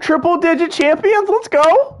 Okay, triple digit champions, let's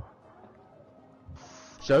go!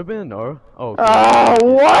 Should I ban Nara? Oh, okay.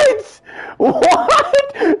 What?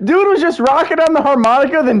 What? Dude was just rocking on the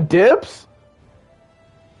harmonica, then dips?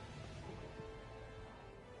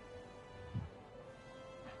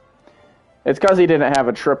 It's because he didn't have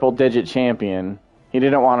a triple digit champion. He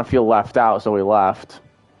didn't want to feel left out, so he left.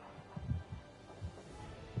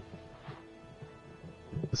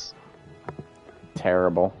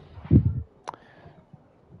 Terrible.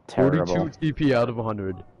 Terrible. 42 TP out of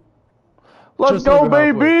 100. Let's Just go, over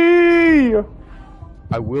halfway. baby!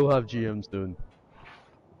 I will have GM soon.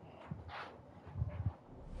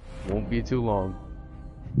 Won't be too long.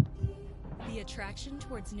 The attraction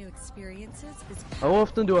towards new experiences is How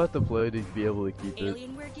often do I have to play to be able to keep it?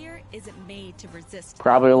 Alienware gear isn't made to resist.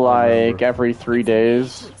 Probably like every 3 To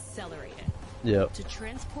days. accelerate it. Yep. To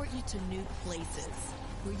transport you to new places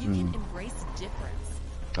where you can embrace difference,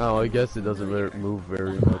 Oh, I guess it doesn't move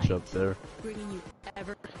very much up there. bringing you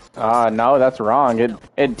ever No, that's wrong.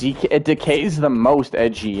 It decays the most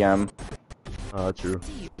at GM. True.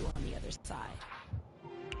 to you on the other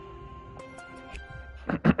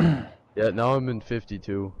side. Yeah, now I'm in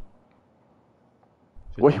 52.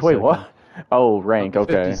 Wait, 52nd. what? Oh, rank.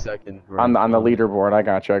 Okay. 52nd On rank. the leaderboard, I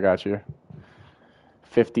got you.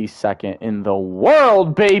 52nd in the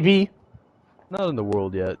world, baby. Not in the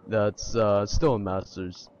world yet. That's still in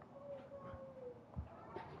Masters.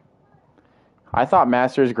 I thought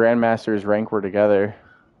Masters, Grandmasters, rank were together.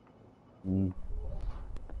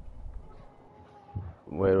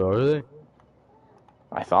 Wait, are they?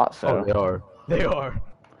 I thought so. Oh, they are. They are.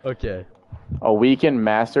 Okay. A week in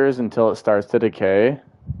Masters until it starts to decay.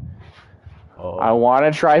 Oh. I want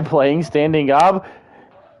to try playing standing up.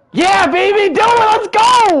 Yeah, baby, do it. Let's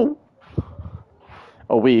go.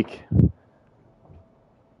 A week.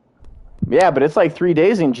 Yeah, but it's like 3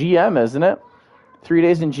 days in GM, isn't it? 3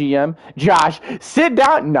 days in GM. Josh, sit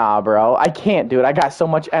down. Nah, bro. I can't do it. I got so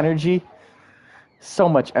much energy. So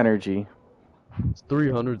much energy. It's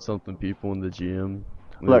 300 something people in the GM.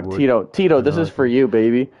 Look, Leaderboard. Tito, this is for you,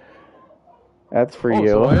 baby. That's for you.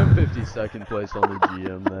 So I am 52nd place on the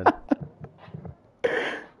GM then.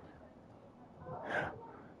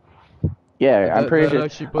 Yeah, I'm pretty that sure.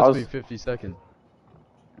 actually puts me 52nd.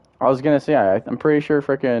 I was gonna say, I'm pretty sure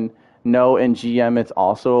frickin' no in GM it's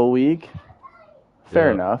also a week. Fair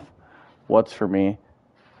Yeah. enough. What's for me?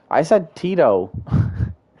 I said Tito.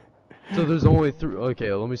 So there's only three.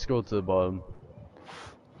 Okay, let me scroll to the bottom.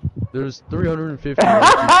 There's 350.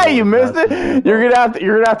 You missed it. You're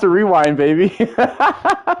gonna have to rewind, baby.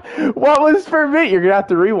 What was for me? You're gonna have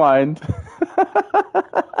to rewind.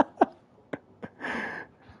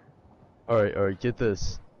 All right. Get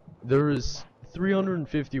this. There is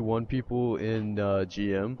 351 people in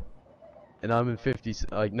GM, and I'm in 50.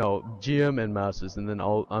 Like no, GM and Masters, and then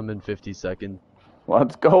I'm in 52nd.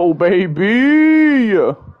 Let's go, baby.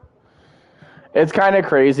 It's kind of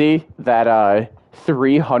crazy that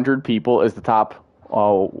 300 people is the top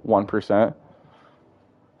 1%.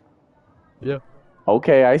 Yeah.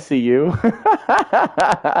 Okay, I see you.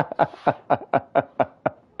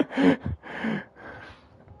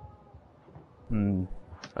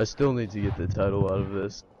 I still need to get the title out of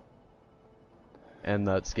this. And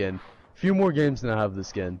that skin. A few more games and I have the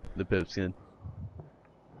skin. The Pip skin.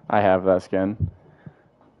 I have that skin.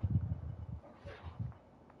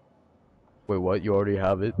 Wait, what? You already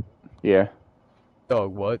have it? Yeah.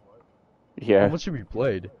 Dog, what? Yeah. How much have you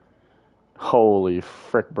played? Holy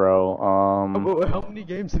frick, bro. How many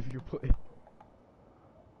games have you played?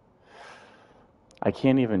 I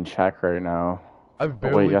can't even check right now. I've Oh,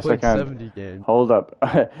 barely wait, yes, I played can. 70 games. Hold up.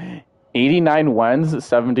 89 wins,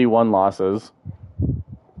 71 losses.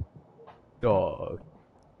 Dog.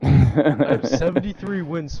 I have 73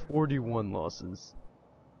 wins, 41 losses.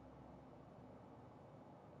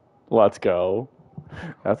 Let's go.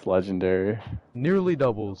 That's legendary. Nearly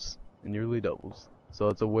doubles. Nearly doubles. So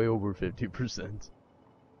that's a way over 50%.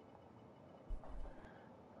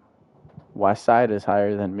 West side is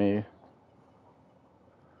higher than me.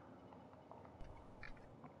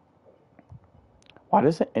 Why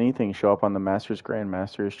doesn't anything show up on the Masters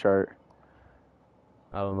Grandmasters chart?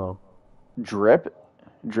 I don't know. Drip?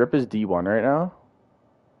 Drip is D1 right now.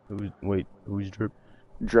 Wait, who's Drip?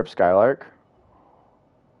 Drip Skylark.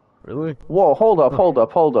 Really? Whoa, hold up.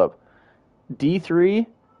 D3,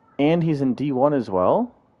 and he's in D1 as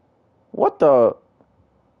well? What the?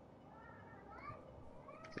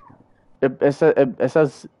 It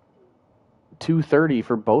says 230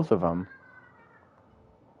 for both of them.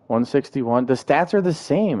 161. The stats are the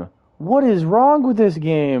same. What is wrong with this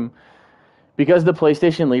game? Because the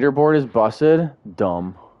PlayStation leaderboard is busted?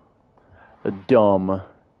 Dumb. Dumb.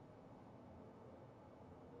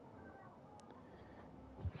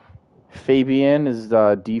 Fabian is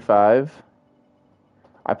D5.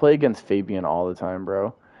 I play against Fabian all the time,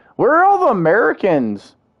 bro. Where are all the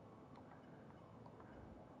Americans?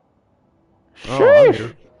 Oh, I'm Sheesh.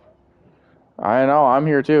 here. I know, I'm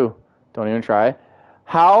here too. Don't even try.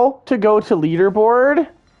 How to go to leaderboard?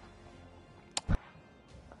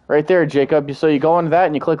 Right there, Jacob. So you go into that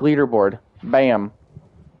and you click leaderboard. Bam.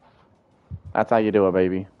 That's how you do it,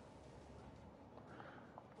 baby.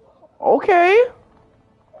 Okay.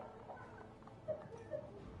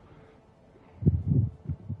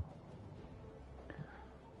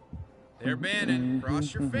 They're banning.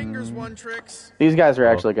 Cross your fingers, One Tricks. These guys are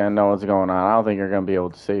actually going to know what's going on. I don't think you're going to be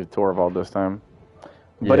able to save Torvald this time.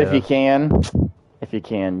 But if Yeah. you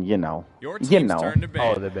can, you know. Your You team's know. turn to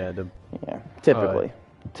ban. Oh, they banned him. Yeah, typically. Alright.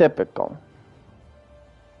 Typical.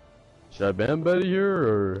 Should I ban Betty here,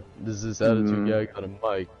 or does this attitude guy got a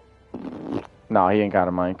mic? No, he ain't got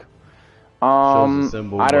a mic. Shows the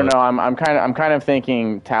symbol, I don't but- know. I'm kind of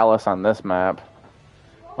thinking Talus on this map.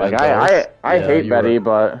 Like Ben I Talus? I Yeah, hate you're Betty, right.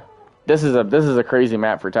 but this is a crazy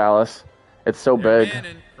map for Talus. It's so They're big.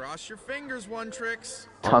 banning. Cross your fingers, One Tricks.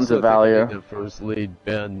 Tons Honestly, of I think I value. think the first lead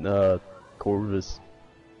ban Corvus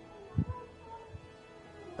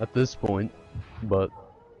at this point, but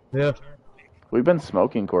yeah, We've been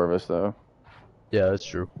smoking Corvus though. yeah, that's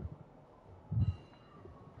true.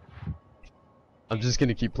 I'm just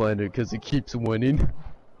gonna keep playing it because it keeps winning.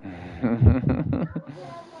 I'm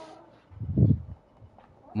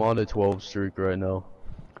on a 12 streak right now.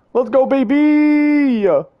 Let's go, baby!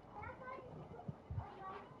 Shit,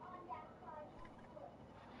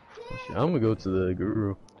 I'm gonna go to the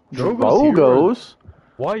Guru. Drogo's here. Drogos?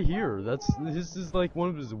 Why here? This is like one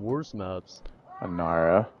of his worst maps.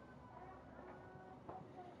 Anara.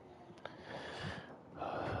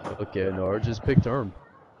 Okay, no, just pick term.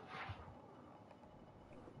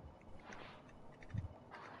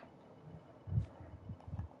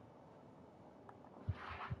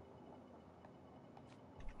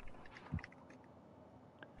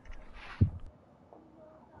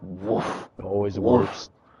 Woof. Always Woof. works.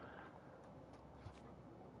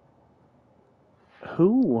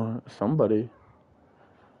 Who? Somebody.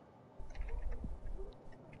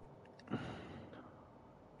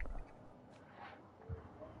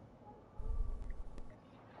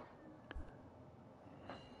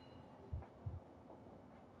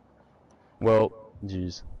 Well,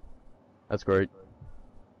 jeez. That's great.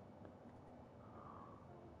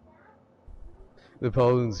 The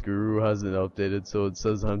Paladin's Guru hasn't updated, so it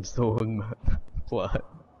says I'm still in flat.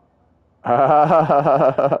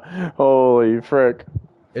 Holy frick.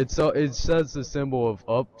 It says the symbol of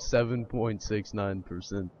up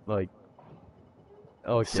 7.69%. Like,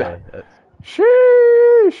 okay,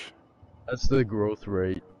 Sheesh! that's the growth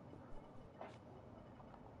rate.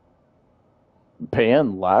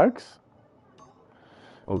 Ban Lex?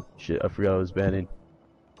 Oh shit, I forgot I was banning.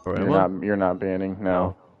 Or am I? You're not banning,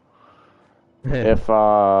 no. Man, If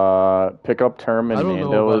pick up term I and don't know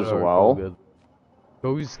Mando about as our well. Koga.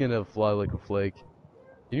 Koga's gonna fly like a flake.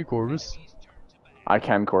 Can you Corvus? I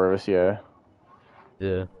can Corvus, yeah.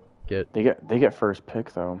 Yeah. Get. They get first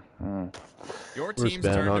pick though. Mm. Your Where's team's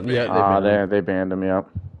ban turn to on? ban. Yeah, banned him. They banned him, yep.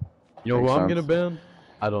 You know who Makes I'm sense. gonna ban?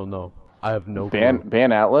 I don't know. I have no Ban clue.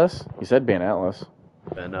 ban Atlas? You said ban Atlas.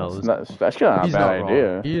 Ban That's Alice. not, actually not a He's bad not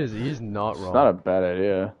idea. wrong. He's not It's wrong. not a bad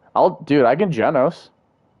idea. Dude, I can Genos.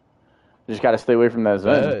 Just gotta stay away from that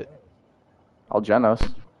Zen. Bet. I'll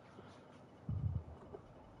Genos.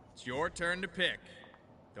 It's your turn to pick.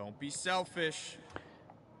 Don't be selfish.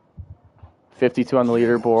 52 on the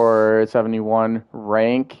leaderboard, 71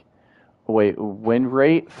 rank. Wait, win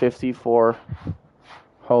rate 54.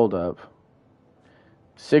 Hold up.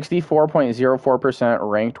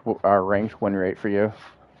 64.04% ranked win rate for you.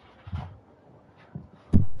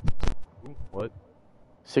 What?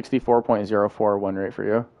 64.04 win rate for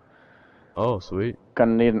you. Oh, sweet.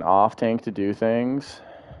 Gonna need an off tank to do things.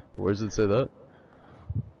 Where does it say that?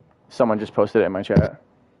 Someone just posted it in my chat.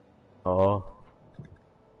 Oh.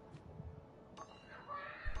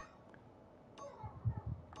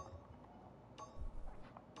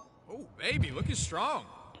 Oh, baby, looking strong.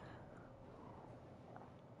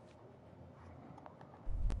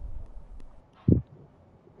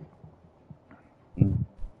 Mm.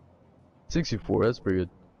 64, that's pretty good.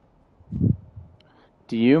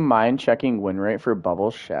 Do you mind checking win rate for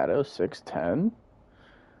Bubble Shadow 610?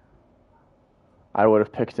 I would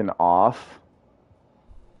have picked an off.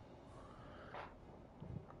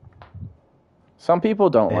 Some people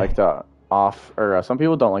don't like the off, or some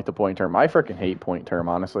people don't like the point term. I freaking hate point term,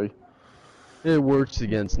 honestly. It works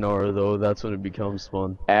against Nara, though. That's when it becomes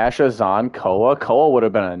fun. Asha, Zon, Koa. Koa would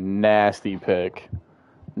have been a nasty pick.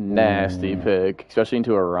 Nasty pick, especially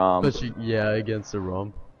into a ROM. Especially, yeah, against the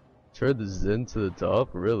ROM. Trade the Zen to the top,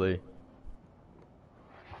 really?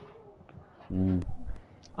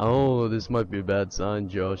 I don't know, this might be a bad sign,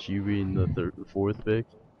 Josh. You being the fourth pick.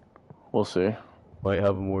 We'll see. Might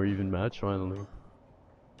have a more even match finally.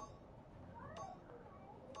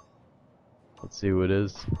 Let's see who it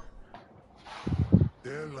is.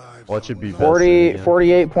 Watch it be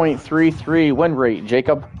 48.33 win rate,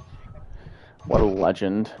 Jacob. What a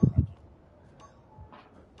legend.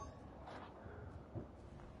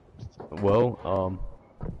 Well,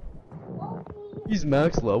 he's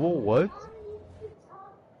max level, what?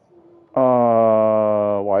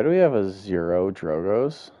 Why do we have a 0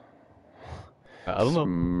 Drogos? I don't know.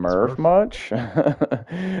 Smurf much?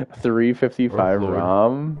 355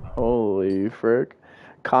 ROM? Holy frick.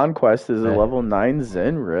 Conquest is a level 9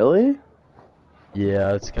 Zen, really?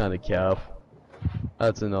 Yeah, it's kind of cap.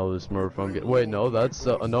 That's another Smurf I'm getting. Wait, no, that's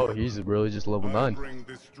no, he's really just level 9.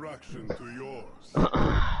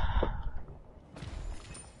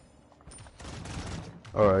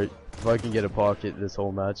 Alright, if I can get a pocket this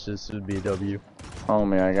whole match, this would be a W.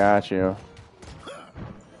 Homie, I got you.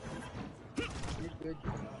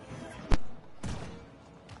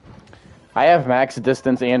 I have max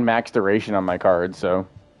distance and max duration on my card, so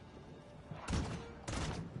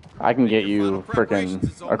I can get you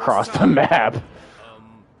frickin' across the map.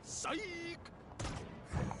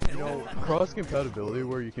 You know, cross compatibility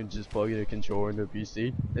where you can just plug in a controller into a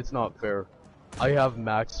PC, it's not fair. I have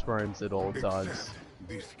max frames at all times.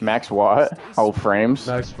 Max what? Oh, frames?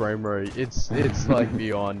 Max frame rate. It's like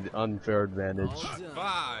beyond unfair advantage.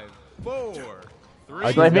 5, 4, 3.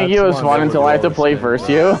 I think it was fun until I had to play versus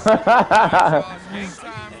you.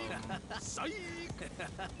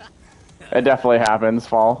 It definitely happens,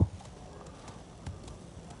 Fall.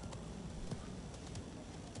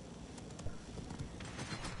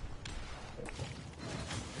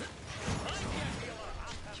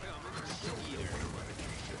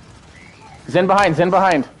 Zen behind, Zen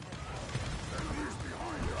behind.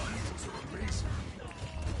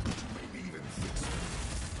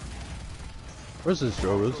 Where's this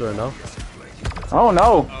Drogos right now? Oh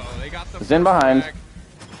no! Oh, they got the Zen behind.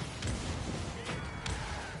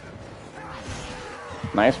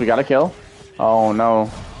 Nice, we got a kill. Oh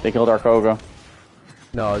no, they killed our Koga.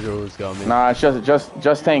 No, Drogos got me. Nah, it's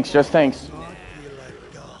just tanks, just tanks.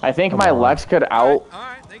 I think my Lex could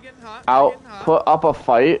put up a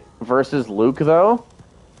fight versus Luke though.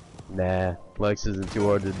 Nah, Lex isn't too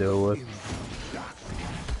hard to deal with.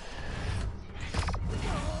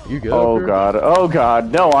 You good? Oh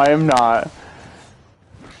god, no I am not.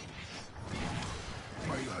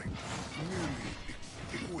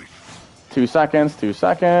 Two seconds.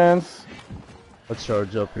 Let's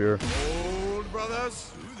charge up here. Hold,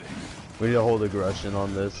 brothers. We need to hold aggression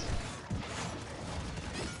on this.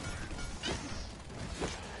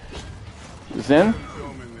 Zen?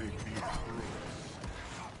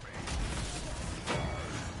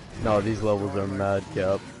 No, these levels are mad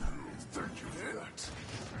cap.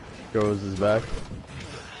 Drogos is back.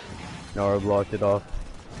 Nara blocked it off.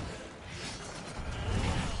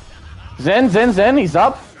 Zen, he's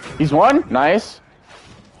up. He's won. Nice.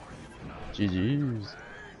 GG's.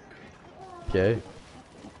 Okay.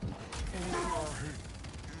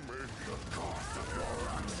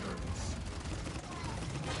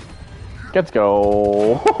 Let's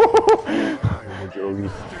go.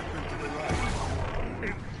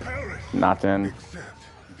 Not in.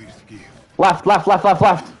 Left, left, left, left,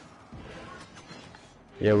 left.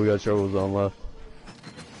 Yeah, we got struggles on left.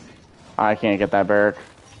 I can't get that barrack.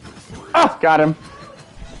 Ah, got him.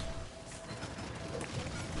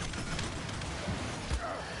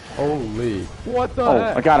 Holy. What the Oh,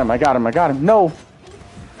 heck? I got him, I got him, I got him. No.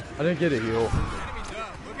 I didn't get a heal.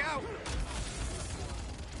 Look out!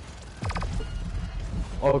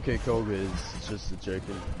 Okay, Koga is just a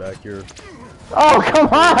chicken back here. Oh, come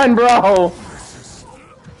on, bro.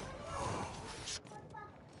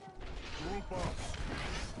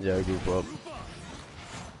 Yeah, group up.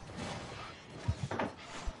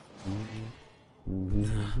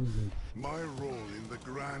 My role in the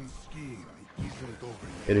grand scheme isn't over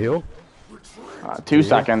yet. Hit a heal? 2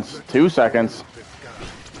 seconds. 2 seconds.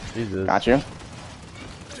 Jesus. Got you.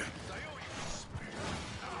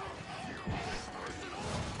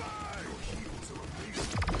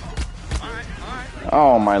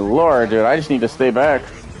 Oh my lord, dude! I just need to stay back.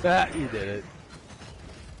 That you did it.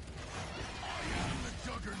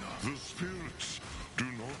 The spirits do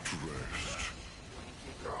not rest.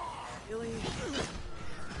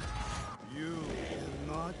 You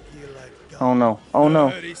will not be like God. Oh no! Oh no!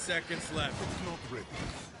 30 seconds left. It's not ready.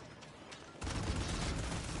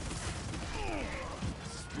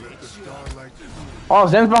 Let the starlight Oh,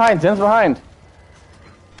 Zen's behind! Zen's behind!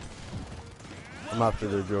 I'm after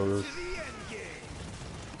their Drogos.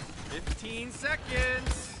 15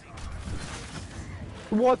 seconds.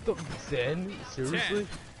 What the? Zen? Seriously? 10,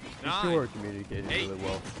 These two are communicating 8, really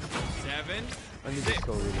well. 7. I need to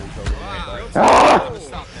Koga to cover my Wow. back. Ah!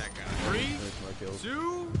 Stop that guy. 3, Finish my kills.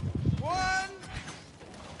 2, 1.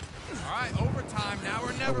 Alright, overtime. Now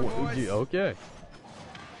or never, boys. Okay.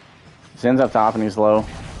 Zen's up top and he's low.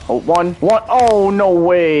 Oh, one! Oh, no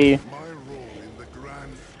way! My role in the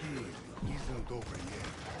grand scheme isn't over yet.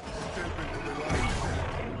 Step into the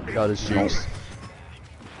light. Got his cheeks.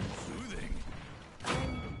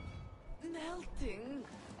 Melting.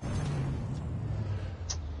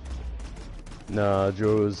 Nah,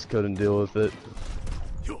 Drogos couldn't deal with it.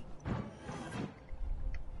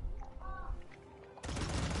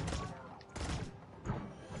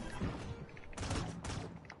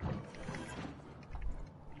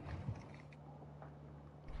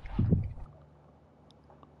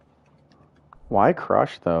 Why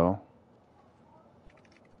crush though?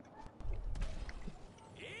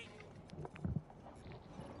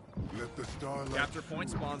 Let the starlight. Capture point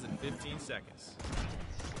spawns in 15 seconds.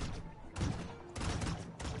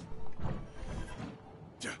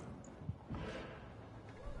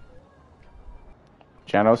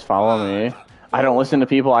 Janos, follow me. I don't listen to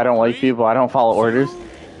people. I don't like people. I don't follow orders.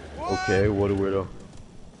 Okay, what a weirdo.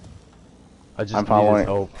 I just I'm need following. his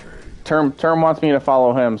help. Term wants me to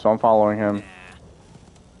follow him, so I'm following him.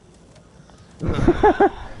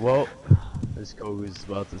 Well, this Koga's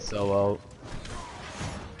about to sell out.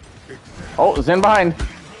 Oh, Zen behind.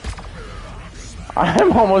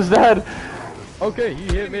 I'm almost dead. Okay, he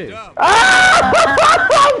hit me. Ah!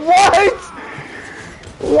 What?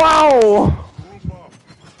 Wow.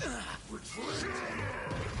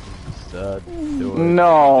 Sad. Do it.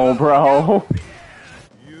 No, bro.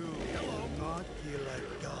 You will not be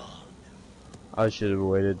like God. I should have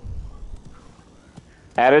waited.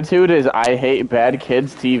 Attitude is I hate bad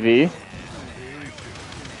kids TV. I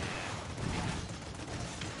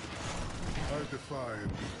defy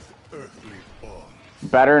these earthly bonds.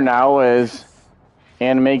 Better now is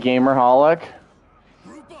Anime Gamerholic.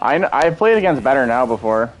 I've played against Better Now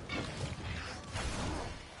before.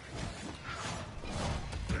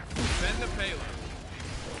 Send the payload.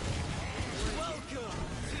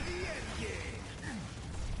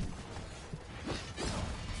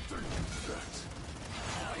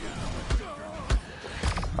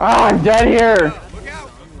 Ah, I'm dead here. Look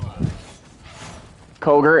out.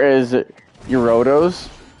 Koger is Eurodos.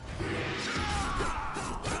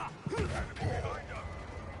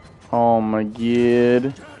 Oh my god. You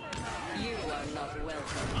are not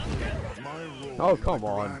welcome. My role Oh, in the come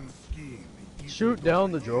on. grand scheme is Shoot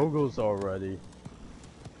down the Drogos already.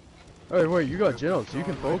 Hey, wait, you got Genos, so you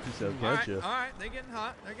can focus them, can't you? Alright, they're getting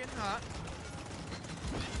hot. They're getting hot.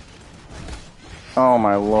 Oh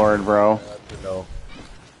my lord, bro. No.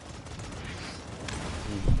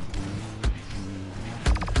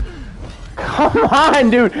 Come on,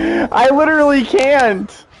 dude. I literally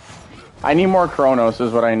can't. I need more Chronos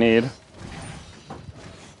is what I need.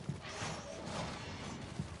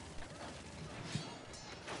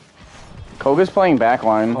 Koga's playing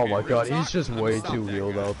backline. Oh my god, he's just way too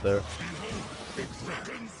healed out there.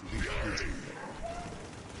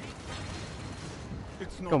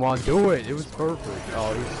 Come on, do it. It was perfect.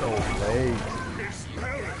 Oh, he's so late.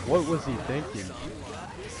 What was he thinking?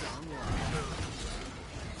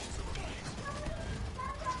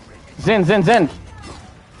 Zen, Zen, Zen.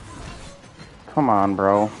 Come on,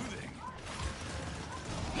 bro.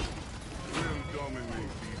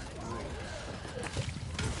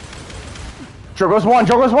 Drogo's one.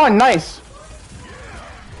 Drogo's one. Nice.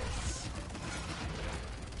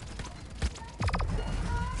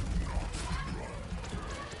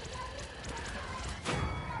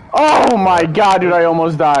 Oh my god, dude, I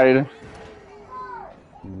almost died.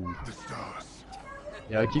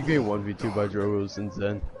 Yeah, I keep getting 1v2 by Drogos and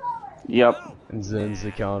Zen. Yep. And Zen's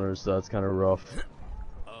the counter, so that's kind of rough.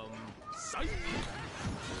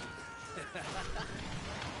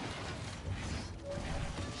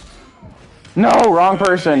 No, wrong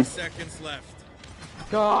person. 30 seconds left.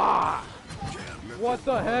 Ah! What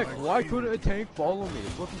the heck? Why couldn't a tank follow me?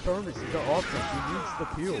 Flipping tournaments is the offense. He needs the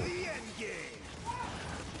peel.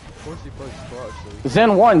 Of course he plays Crush. So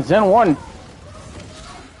Zen one. Zen one.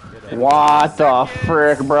 What the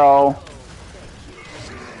frick, bro?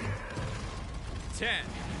 10,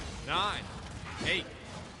 9, 8,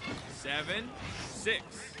 7, 6,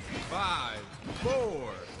 5,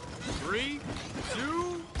 4, 3,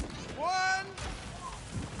 2, 1.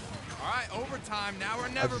 Alright, overtime. Now or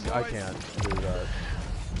never, boys. I can't do that.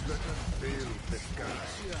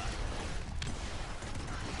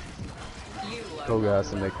 Koga has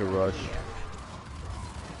to make a rush.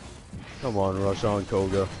 Come on, rush on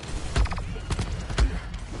Koga.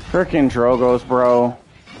 Frickin' Drogos, bro.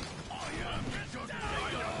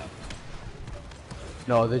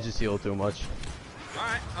 No, they just heal too much.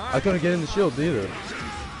 Alright. I couldn't get in the shield either.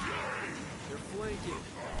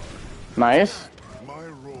 Nice.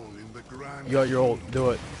 You got your ult, do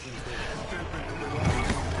it.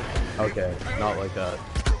 Okay, not like that.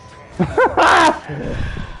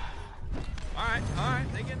 Alright,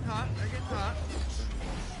 they're getting hot, they're getting hot.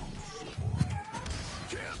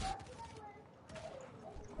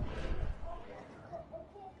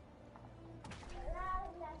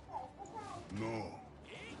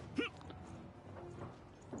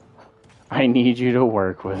 I need you to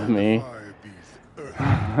work with me. It's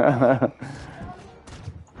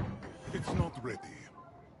not ready.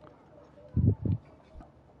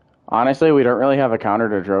 Honestly, we don't really have a counter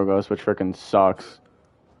to Drogos, which frickin' sucks.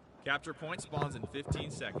 Capture point spawns in 15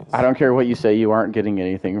 seconds. I don't care what you say, you aren't getting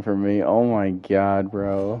anything from me. Oh my god,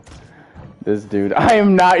 bro. This dude, I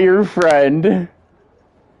am not your friend.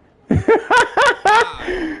 5,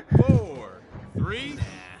 4, 3,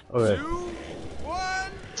 Okay. 2,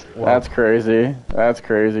 1. That's crazy. That's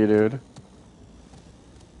crazy, dude.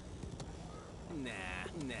 Nah.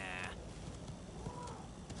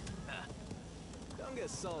 Don't get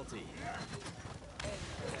salty.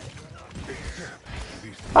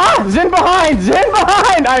 Ah! Zen behind! Zen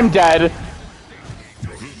behind! I'm dead.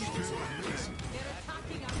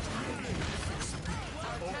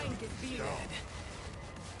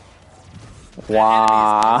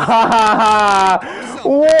 Wow.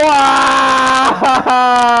 Wow.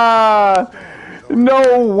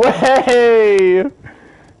 No way.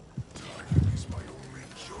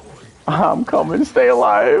 I'm coming. Stay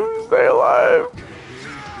alive. Stay alive.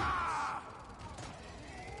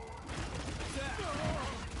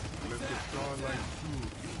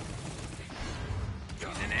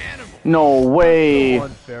 No way. So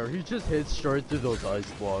unfair. He just hits straight through those ice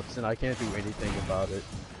blocks, and I can't do anything about it.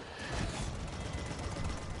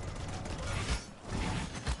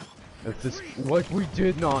 If this, like, we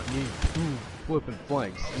did not need 2 flipping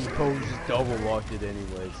flanks, and Cole just double locked it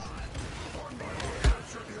anyways.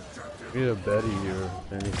 We need a Betty here,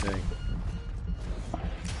 if anything.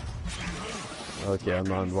 Okay, I'm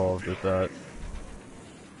not involved with that.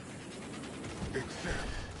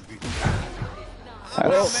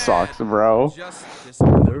 That sucks, bro.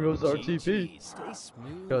 There goes our TP.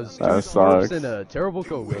 Because That two sucks. Smurfs and a terrible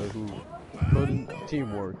Koga who couldn't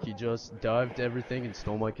teamwork. He just dived everything and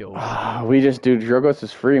stole my kills. We just do Drogos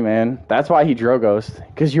is free, man. That's why he Drogos.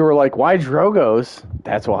 Because you were like, why Drogos?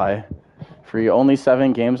 That's why. Free only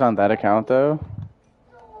 7 games on that account, though.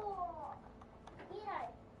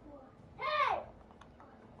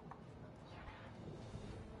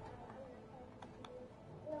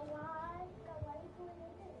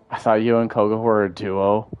 I thought you and Koga were a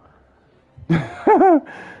duo.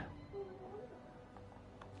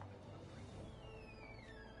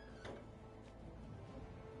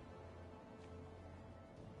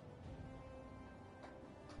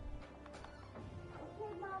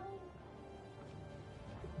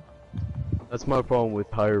 That's my problem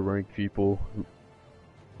with higher ranked people.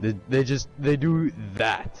 They do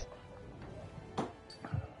that.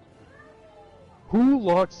 Who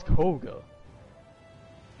locks Koga?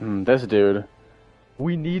 This dude.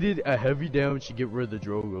 We needed a heavy damage to get rid of the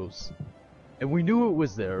Drogos. And we knew it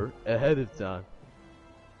was there ahead of time.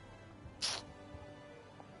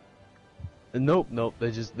 And nope,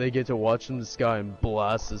 they get to watch from the sky and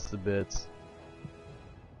blast us to bits.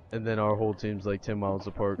 And then our whole team's like 10 miles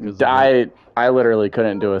apart. I literally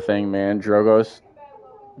couldn't do a thing, man. Drogos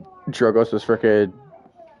was freaking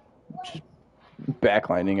just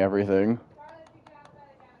backlining everything.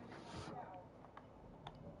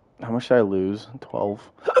 How much did I lose?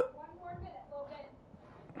 12.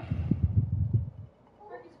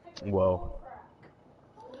 Whoa.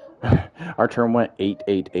 Our term went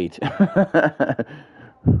 8-8-8.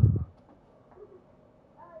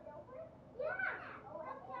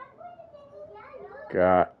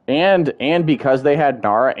 God. And because they had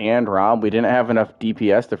Nara and Rom, we didn't have enough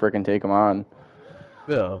DPS to freaking take them on.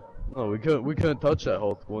 Yeah. No, we couldn't touch that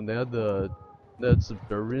health one. They had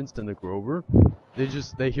Subservience and the Grover.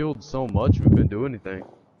 They healed so much we couldn't do anything.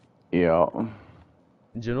 Yeah.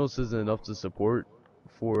 Genos isn't enough to support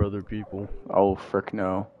 4 other people. Oh frick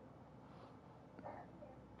no.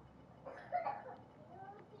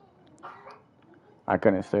 I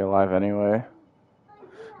couldn't stay alive anyway.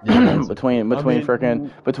 Yeah,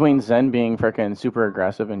 between Zen being frickin' super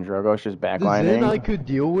aggressive and Drogo's just backlining. Zen I could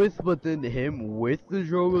deal with, but then him with the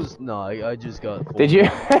Drogos, nah, I just got full. Did you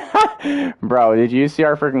Bro, did you see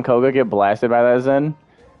our frickin' Koga get blasted by that Zen?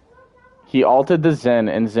 He ulted the Zen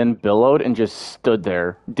and Zen billowed and just stood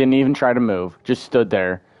there. Didn't even try to move. Just stood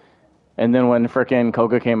there. And then when frickin'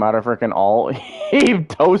 Koga came out of frickin' ult, he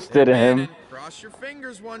toasted him. Cross your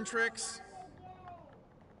fingers, One Tricks.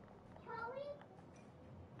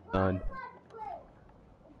 9.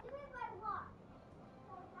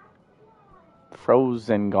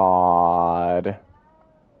 Frozen God.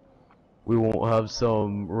 We won't have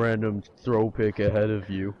some random throw pick ahead of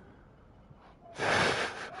you.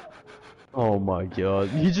 Oh my god.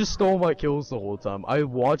 He just stole my kills the whole time. I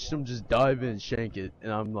watched him just dive in and shank it,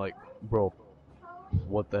 and I'm like, bro,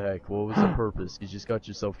 what the heck? What was the purpose? You just got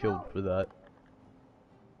yourself killed for that.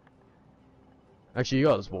 Actually, you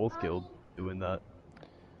got us both killed doing that.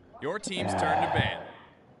 Your team's turn to ban.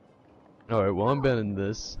 Alright, well I'm banning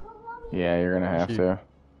this. Yeah, you're gonna have to.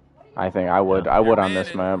 I think I would on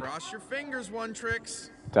this map. Cross your fingers, One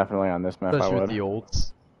Tricks. Definitely on this map Especially I with would. the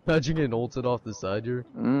ults. Imagine getting ulted off the side here.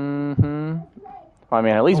 Mm-hmm. I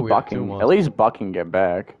mean, at least Buck can get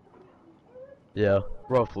back. Yeah,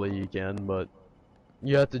 roughly you can, but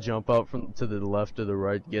you have to jump out to the left or the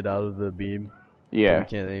right to get out of the beam. Yeah. You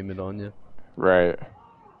can't aim it on you. Right.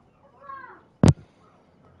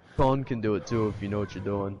 Fawn can do it too if you know what you're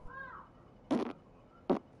doing.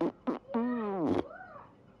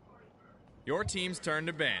 Your team's turn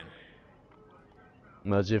to ban.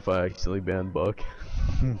 Imagine if I accidentally banned Buck.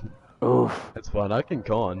 Oof. That's fine, I can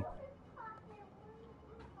con.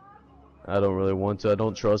 I don't really want to. I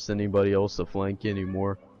don't trust anybody else to flank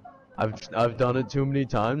anymore. I've done it too many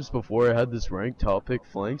times before I had this rank top pick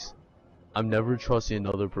flanks. I'm never trusting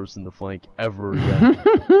another person to flank ever again.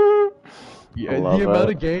 Yeah, the amount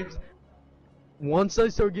of games. Once I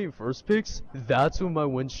started getting first picks, that's when my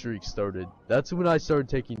win streak started. That's when I started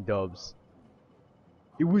taking dubs.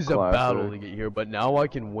 It was a battle to get here, but now I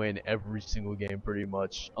can win every single game pretty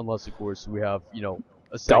much. Unless, of course, we have, you know,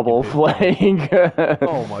 a double flank.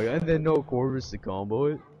 Oh my god, and then no Corvus to combo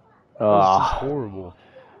it. It's just horrible.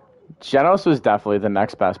 Genos was definitely the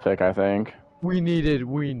next best pick, I think. We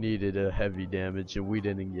needed a heavy damage, and we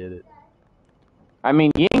didn't get it. I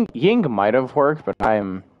mean, Ying might have worked, but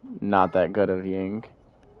I'm not that good at Ying.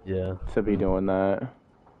 Yeah. To be doing that.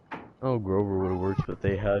 Oh, Grover would have worked, but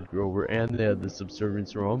they had Grover, and they had the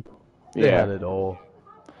Subservience ROM. They had it all.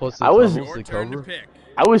 Plus the the cover.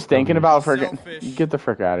 I was thinking about get the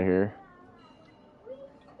frick out of here.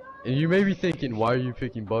 And you may be thinking, why are you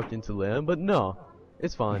picking Buck into Leon? But no,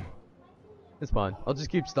 it's fine. It's fine. I'll just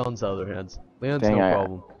keep stuns out of their hands. Leon's no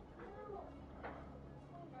problem.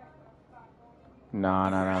 No.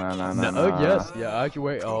 Yes, yeah, I can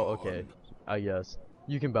wait. Oh, okay. I guess.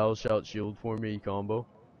 You can battle shout shield for me combo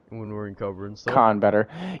when we're in cover and stuff. Con better.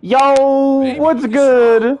 Yo, what's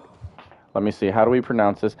good? Let me see. How do we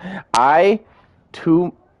pronounce this? Tumas?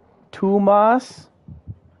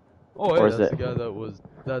 Oh, yeah, that's the guy that was.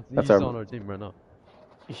 He's on our team right now.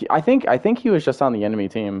 I think he was just on the enemy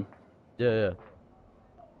team. Yeah.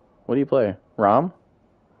 What do you play? Rom?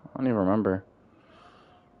 I don't even remember.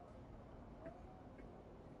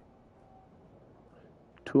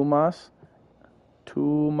 Tumas?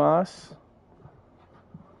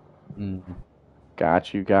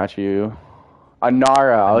 Got you.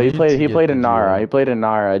 Anara. Oh, he played Anara. He played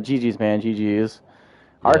Anara. GG's, man. GG's.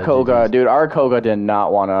 Our Koga, dude. Our Koga did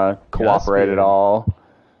not want to cooperate at all.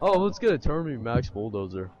 Oh, let's get a Termi Max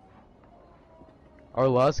Bulldozer. Our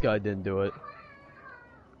last guy didn't do it.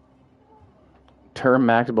 Term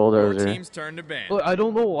Max Your Bulldozer. team's turn to ban. Look, I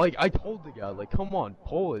don't know. Like I told the guy, like, come on,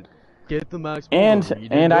 pull it, get the max. Bulldozer. He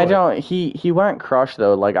didn't And do I it. don't. He went crush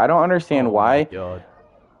though. Like I don't understand Oh why. my God.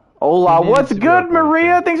 Hola, He needs what's to be good, our boyfriend.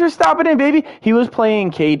 Maria? Thanks for stopping in, baby. He was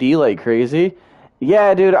playing KD like crazy.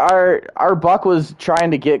 Yeah, dude. Our Buck was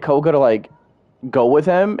trying to get Koga to like go with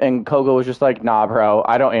him, and Koga was just like, "Nah, bro,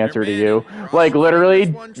 I don't answer to you." Like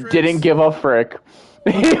literally, didn't give a frick.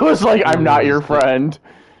 He was like, "I'm not your friend."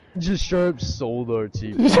 Just straight up sold our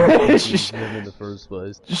team in the first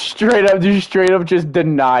place. Straight up, just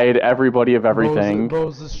denied everybody of everything.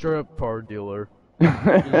 Bro's a straight up car dealer.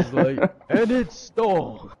 He's like, and it's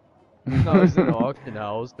stole. No, it's an auction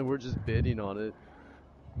house, and we're just bidding on it.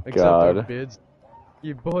 Except our God. bids,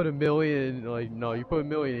 you put $1 million, like, no, you put $1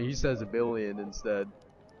 million, he says $1 billion instead.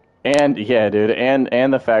 And yeah, dude, and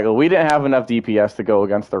the fact that we didn't have enough DPS to go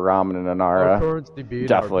against the Ramen and Our Anara. currency beat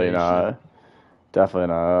Definitely our not. Definitely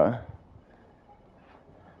not.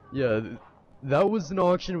 Yeah, that was an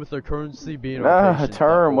auction with our currency being our patient.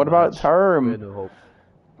 Term. What about Term? Bit of hope.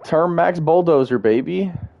 Term Max Bulldozer,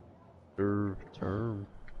 baby. Term.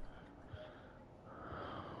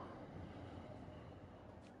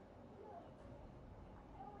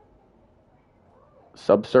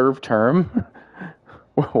 Subserve Term?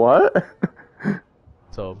 What?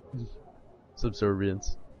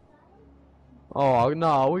 Subservience. Oh,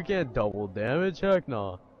 no, we can't double damage, heck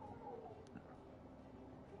no.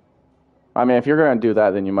 I mean, if you're gonna do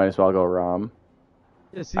that, then you might as well go Rom.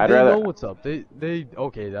 Yeah, see, I'd they rather- know what's up.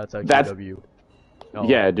 Okay, that's actually That's- W. No,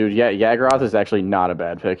 Yeah, dude, Yagroth is actually not a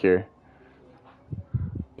bad pick here.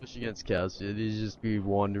 Push against Cassidy, he'd just be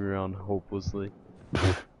wandering around hopelessly.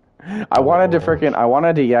 I wanted to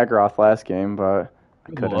Yagroth last game, but I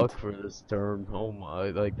Good couldn't. luck for this turn. Oh my,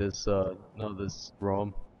 like this, this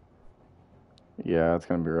ROM. Yeah, it's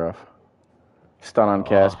gonna be rough. Stun on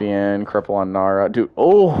Caspian, cripple on Nara. Dude,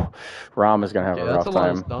 oh! Rom is gonna have Okay, a that's rough a lot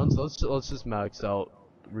time. of stuns. Let's just max out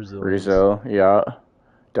resilience. Rizzo, yeah.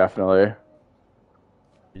 Definitely.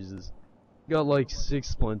 Jesus. Got like 6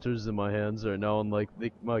 splinters in my hands right now, and like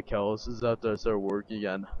my calluses after I start working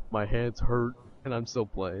again. My hands hurt, and I'm still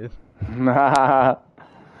playing. I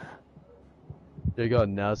got a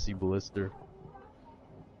nasty blister.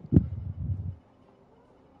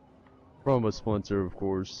 From a splinter, of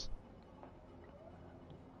course.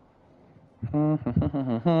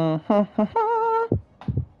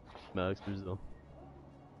 Max Brazil.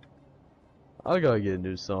 I gotta get a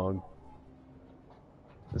new song.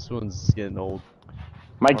 This one's getting old.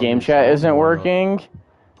 My game chat isn't working.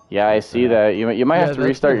 Yeah, I see that. You might have to that's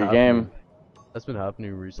restart been your game. That's been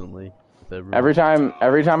happening recently. With everyone.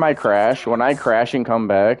 Every time I crash, when I crash and come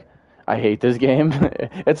back, I hate this game.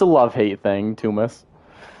 It's a love-hate thing, Tumas.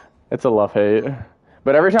 It's a love-hate.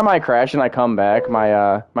 But every time I crash and I come back,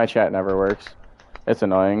 my chat never works. It's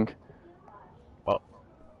annoying. Well,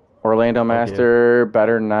 Orlando Master,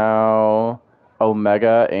 Better Now,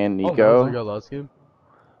 Omega, and Oh, Nico. that was our last game?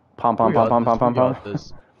 Pom pom We pom got pom this, pom pom we got pom.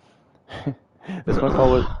 this.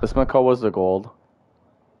 This Mako was the gold.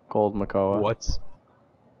 Gold Makoa. What?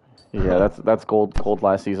 Yeah, that's gold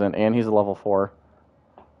last season, and he's a level 4.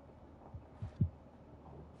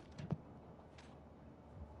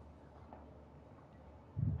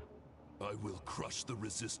 I will crush the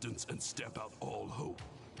resistance and stamp out all hope.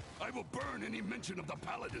 I will burn any mention of the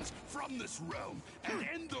paladins from this realm and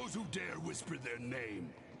end those who dare whisper their name.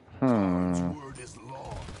 Tarn's word is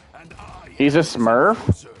law, and I He's a am his Smurf?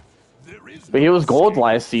 enforcer. There is But he no was gold escape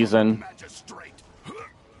last from season. magistrate.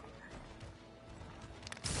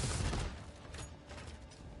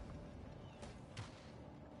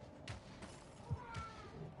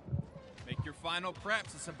 Make your final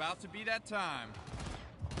preps. It's about to be that time.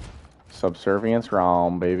 Subservience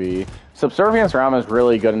Realm, baby. Subservience Realm is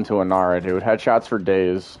really good into Anara, dude. Headshots for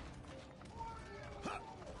days.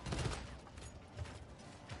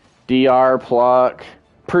 DR Pluck.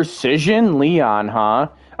 Precision Leon, huh?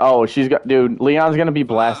 Oh, she's got... Dude, Leon's gonna be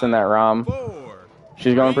blasting that ROM. 4,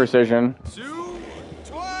 She's going Precision. 2,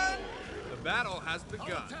 1. The battle has begun.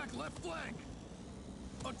 Attack left flank.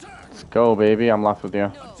 Attack. Let's go, baby. I'm left with you.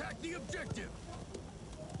 Attack the objective.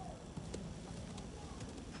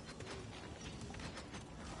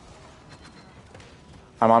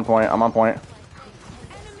 I'm on point. I'm on point.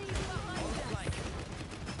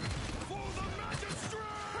 For the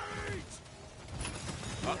magistrate.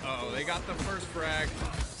 Uh-oh, they got the first frag.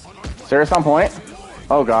 Sarah's on point.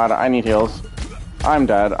 Oh, God. I need heals. I'm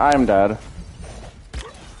dead. I'm dead.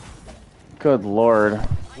 Good lord.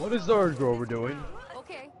 What is our Grover doing?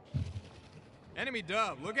 Okay. Enemy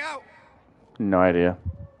dub, look out. No idea.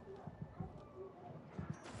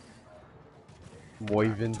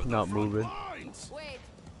 Waving, not moving. Wait.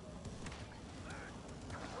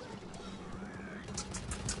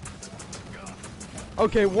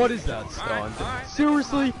 Okay, what is that stun?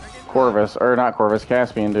 Seriously? Corvus, or not Corvus,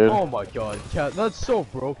 Caspian, dude. Oh my god, Cat, that's so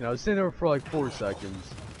broken. I was sitting there for like 4 seconds.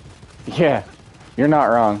 Yeah, you're not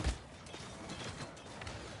wrong.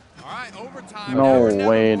 Alright, overtime. No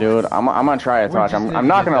way, dude. I'm gonna try a We touch. just need I'm to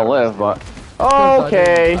not get gonna that live, restore. but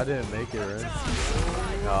okay. I didn't make it,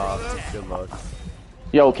 right? Good luck.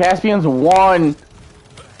 Yo, Caspian's won.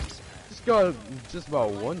 Just got just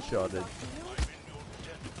about one-shotted.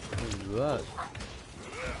 What is that?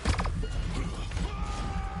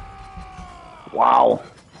 Wow.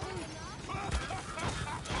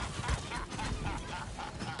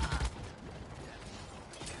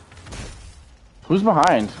 Who's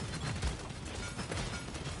behind?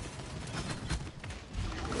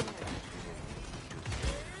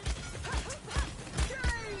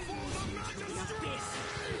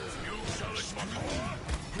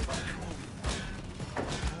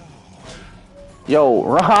 Yo,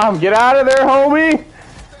 Rom, get out of there, homie!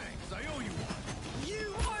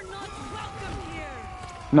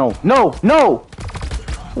 No, no, no!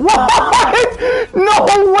 What?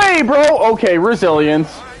 No way, bro! Okay, resilience.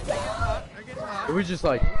 It was just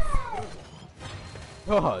like...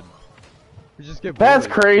 God. We just get That's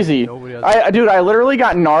bullied. crazy. Nobody has Dude, I literally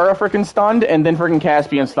got Nara freaking stunned and then freaking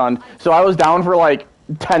Caspian stunned. So I was down for like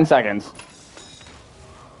 10 seconds.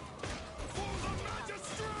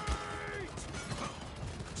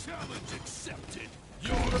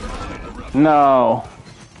 No.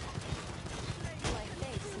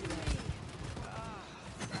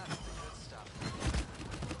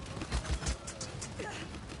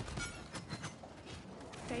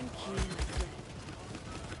 Thank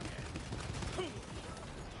you.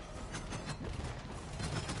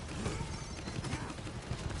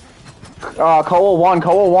 Koa 1,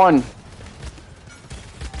 Koa 1.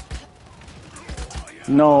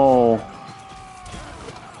 No.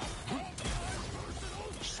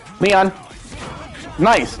 Leon.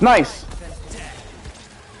 Nice, nice.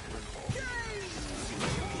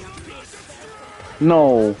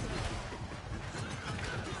 No.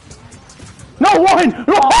 No, one! How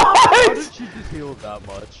What? did she just heal that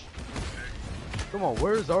much? Come on,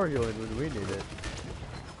 where's our healing when we need it?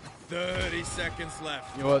 30 seconds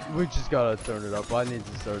left. You know what? We just gotta turn it up. I need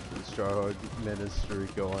to start the Strahd ministry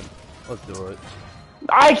going. Let's do it.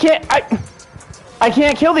 I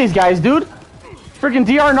can't kill these guys, dude. Freaking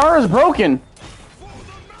DR Nara's broken.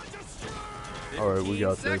 Alright, we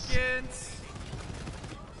got this. Seconds.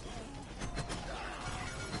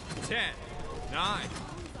 10, 9,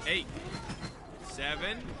 8,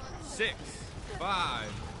 7, 6, 5,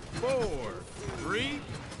 4, 3,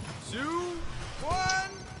 2, 1.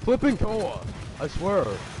 Flipping Koa! I swear.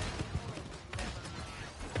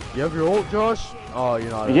 You have your ult, Josh? Oh, you're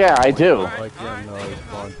not. Yeah, I do. Like, yeah, no, it's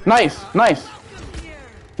fun. Nice, nice.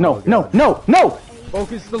 No, no, no, no!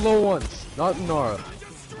 Focus the low ones, not Nara.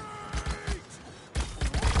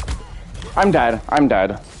 I'm dead. I'm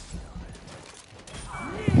dead.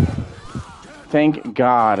 Thank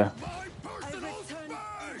God.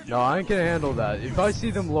 No, I ain't gonna handle that. If I see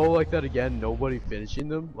them low like that again, nobody finishing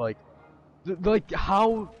them, like,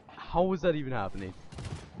 how is that even happening?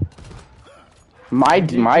 My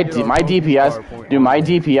DPS, dude, my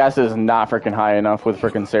DPS is not freaking high enough with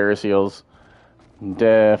freaking Seracials.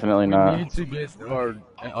 Definitely We not. need to get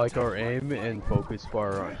our aim and focus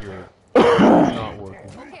bar out here. It's not working.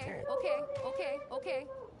 Okay.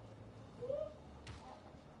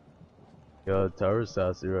 Yeah, tower's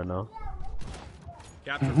sassy right now.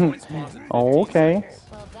 Capture point spawns in 15 Oh, okay. seconds.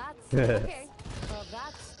 Well, that's okay. Well,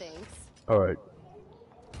 that stinks. Alright.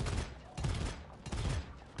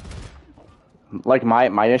 Like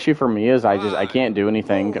my issue for me is I can't do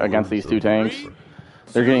anything against these two tanks.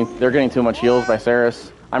 They're getting too much heals by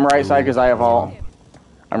Ceres. I'm right side because I have ult.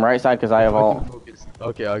 I'm right side because I have ult.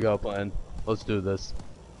 Okay, I got a plan. Let's do this.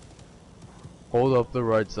 Hold up the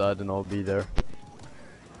right side and I'll be there.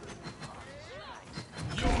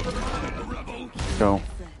 Go.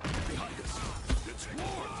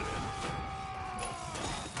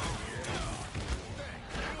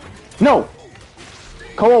 No!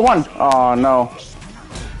 Koa 1! Oh no.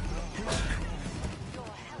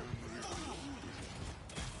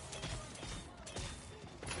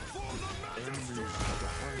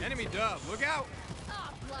 Enemy dove, look out!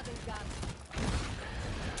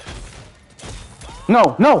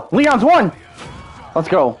 No, no! Leon's 1! Let's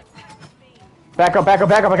go. Back up, back up,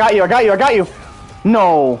 back up. I got you, I got you, I got you!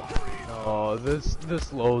 No. Oh, Oh, this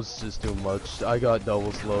slow's just too much. I got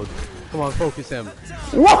double slowed. Come on, focus him.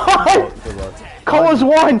 What? Good luck. Koa's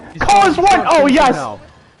one! Koa's one! Oh, yes! Now.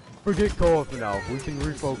 Forget Koa for now. We can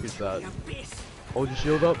refocus that. Hold your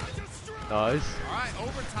shield up. Nice.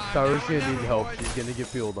 Tyra's gonna need help. She's gonna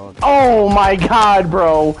get peeled on. Oh my god,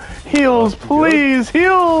 bro. Heals, please.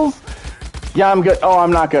 Heals. Yeah, I'm good. Oh,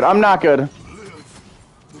 I'm not good. I'm not good.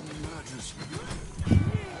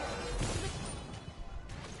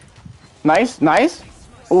 Nice, nice.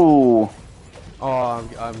 Ooh. Oh,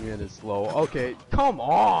 I'm getting slow. Okay, come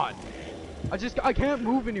on. I can't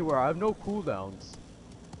move anywhere. I have no cooldowns.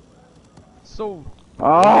 So.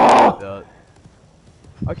 Oh.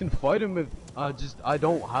 I can fight him if I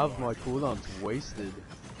don't have my cooldowns wasted.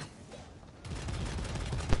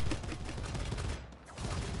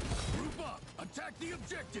 Group up. Attack the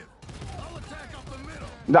objective. I'll attack up the middle.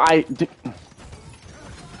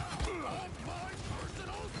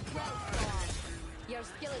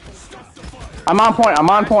 I'm on point. I'm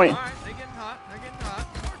on point. They're getting hot. They're getting hot.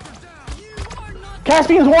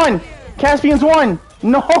 Caspian's one. Caspian's one.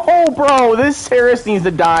 No, bro. This Saris needs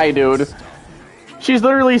to die, dude. She's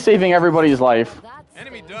literally saving everybody's life.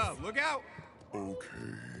 Enemy dub. Look out. Okay.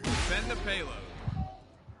 Send the payload.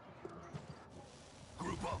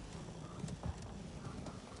 Group up.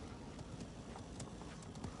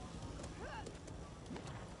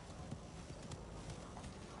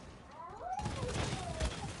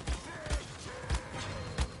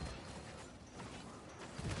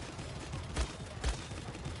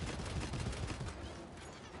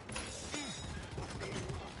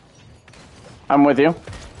 I'm with you.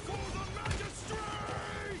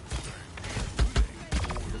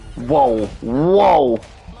 Whoa, whoa.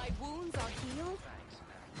 My wounds are healed.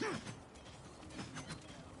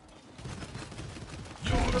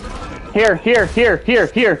 Here, here, here, here,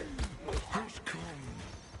 here.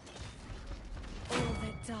 All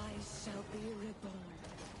that dies shall be reborn.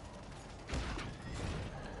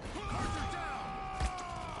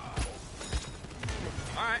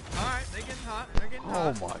 Alright, they're getting hot. They're getting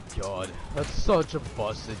hot. Oh my god, that's such a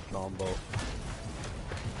busted combo.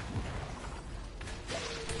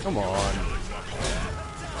 Come on.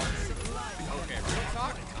 Okay, real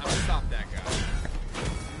talk. I'm gonna stop that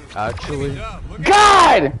guy. Actually,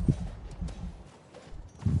 God!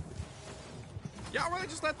 Y'all really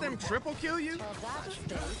just let them triple kill you?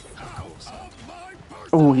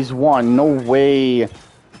 Oh, he's one. No way.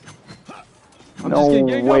 No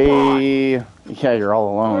way. Yeah, you're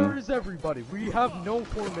all where alone. is everybody? We have no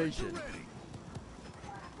formation.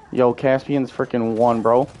 Yo, Caspian's freaking one,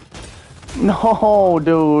 bro. No,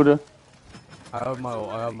 dude. I have my ult.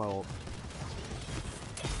 I have my ult.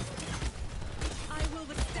 I will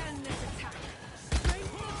withstand this attack.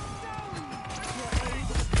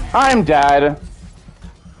 I'm dead.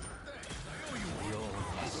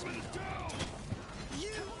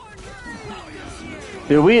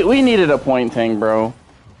 Dude, we needed a point thing, bro.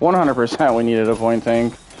 100% we needed a point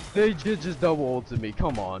thing. They did just double ulted me.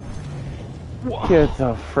 Come on. Get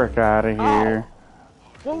the frick out of here.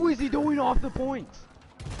 What was he doing off the point?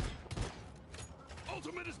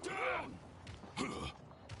 Ultimate is down.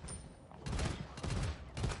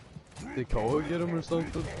 Did Koa get him or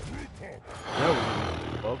something? Yeah, we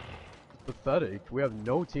didn't give up. Pathetic. We have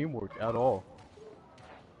no teamwork at all.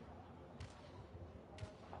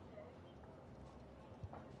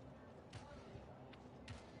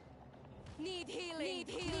 Need healing.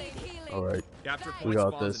 Alright. Capture We point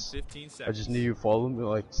got spawns this. in 15 seconds. I just need you to follow me,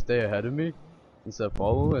 like, stay ahead of me. Instead of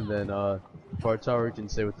follow, and then, Far Tower can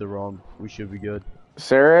stay with the ROM. We should be good.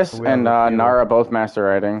 Saris We have and a few. Nara both master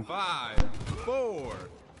riding. 5, 4,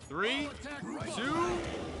 3, 2,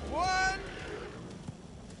 1.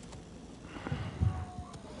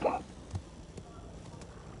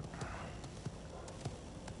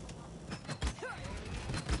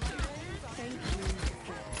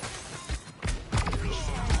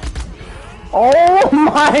 Oh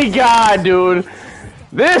my god, dude.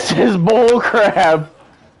 This is bullcrap.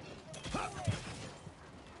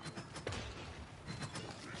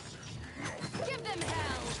 Give them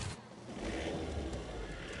hell.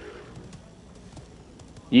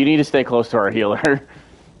 You need to stay close to our healer.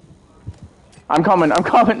 I'm coming.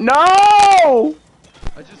 No!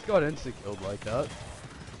 I just got insta-killed like that.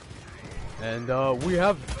 And, we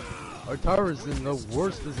have... Our tower is in the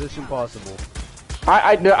worst position possible.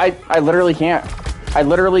 I literally can't. I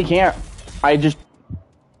literally can't. I just...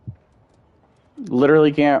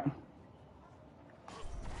 literally can't.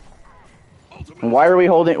 Why are we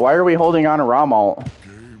holding on to Rom ult?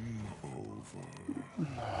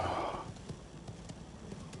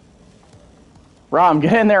 Rom,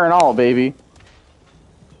 get in there and all, baby.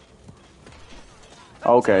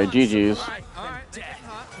 Okay, GG's. Alright, they can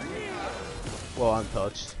hunt. Well, I'm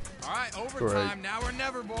touched. Alright, overtime, now or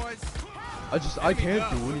never, boys. I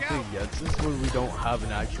can't do anything yet since we don't have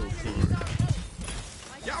an actual team.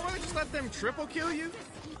 Y'all really just let them triple kill you?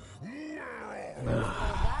 That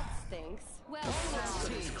stinks. Well,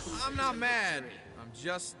 I'm not mad. I'm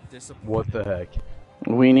just disappointed. What the heck?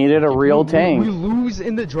 We needed a real tank. We lose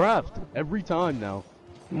in the draft every time now.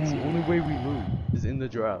 It's the only way we lose is in the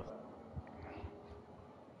draft.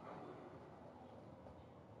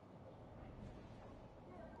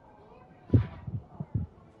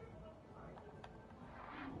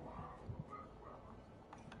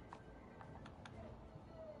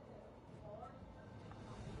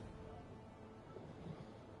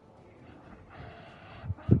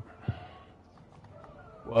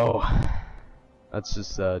 Whoa, that's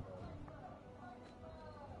just sad.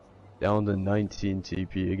 Down to 19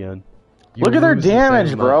 TP again. You Look at their lose the same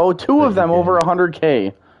damage, bro. amount Two of that them you over gain.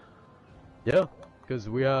 100k. Yeah, because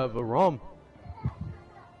we have a ROM.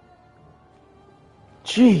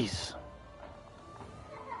 Jeez.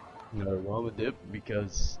 No, ROM a dip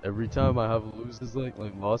because every time I have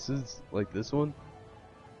losses like this one,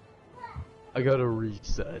 I gotta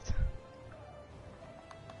reset.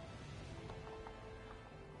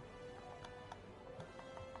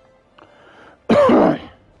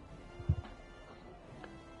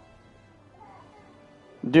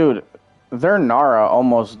 Dude, their Nara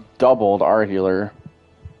almost doubled our healer.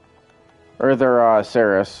 Or their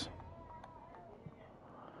Saris.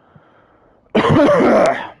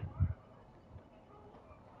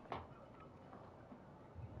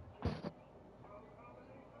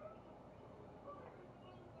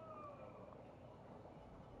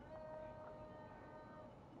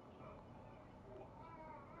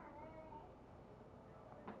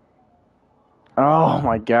 Oh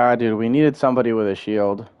my god, dude, we needed somebody with a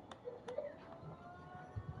shield.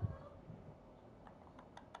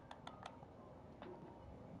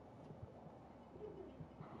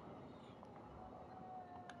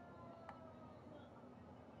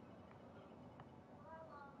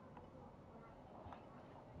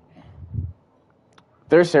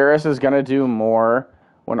 Their Saris is gonna do more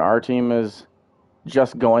when our team is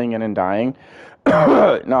just going in and dying.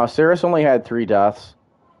 No, Saris only had 3 deaths.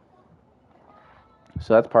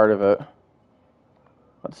 So that's part of it.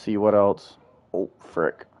 Let's see what else. Oh,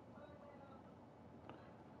 frick.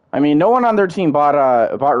 I mean, no one on their team bought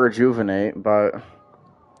Rejuvenate, but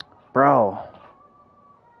bro,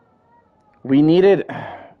 we needed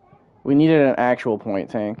an actual point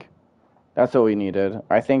tank. That's what we needed.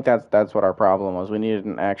 I think that's what our problem was. We needed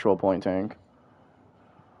an actual point tank.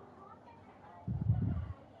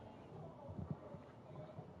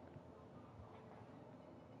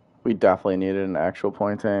 We definitely needed an actual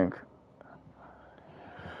point tank.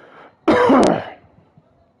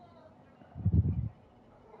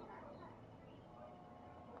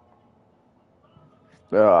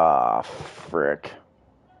 Ah, frick.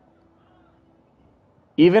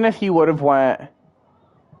 Even if he would have went...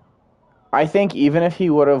 I think even if he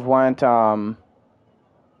would have went,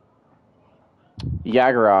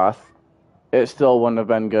 Yagoroth, it still wouldn't have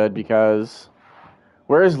been good because...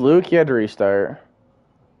 Where's Luke? He had to restart.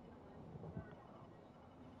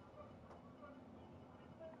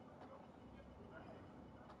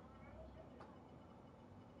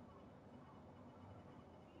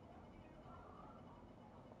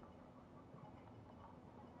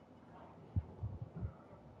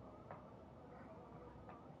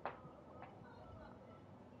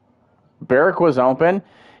 Barrack was open.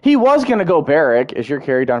 He was going to go Barrack. Is your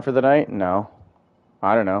carry done for the night? No.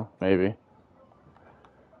 I don't know. Maybe.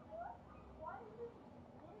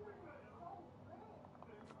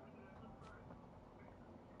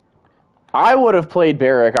 I would have played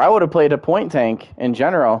Barrack. I would have played a point tank in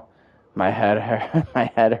general. My head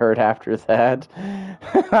hurt after that.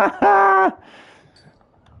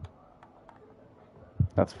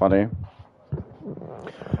 That's funny.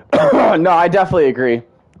 No, I definitely agree.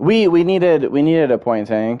 We needed a point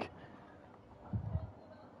tank.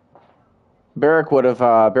 Barrack would have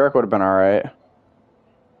been all right.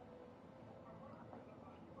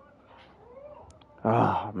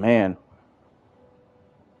 Oh man,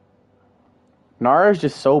 Nara's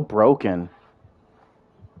just so broken.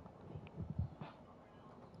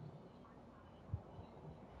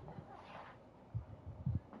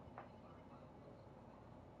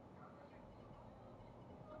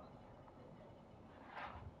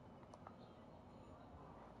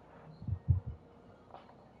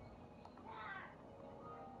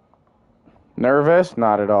 Nervous?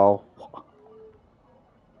 Not at all.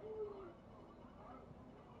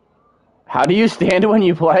 How do you stand when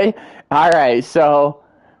you play? Alright, so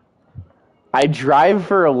I drive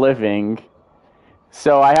for a living,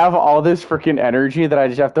 so I have all this freaking energy that I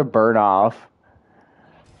just have to burn off.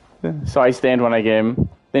 So I stand when I game.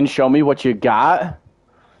 Then show me what you got.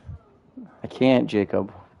 I can't,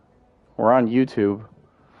 Jacob. We're on YouTube.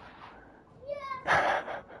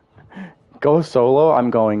 Go solo? I'm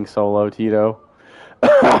going solo, Tito.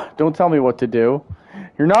 Don't tell me what to do.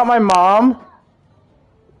 You're not my mom.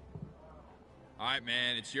 Alright,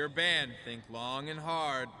 man, it's your band. Think long and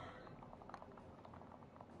hard.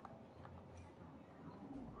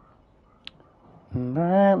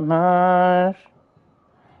 Not much.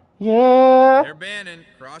 Yeah. They're banning.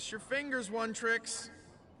 Cross your fingers, One Tricks.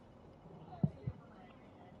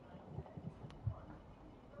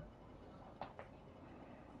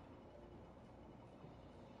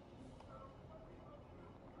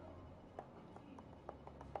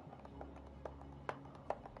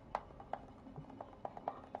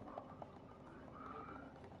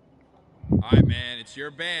 Alright, man, it's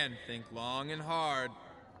your band. Think long and hard.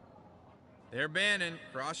 They're banning.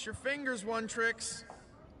 Cross your fingers, One Tricks.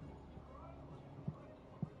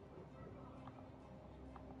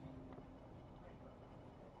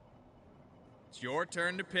 It's your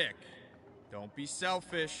turn to pick. Don't be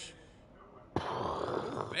selfish.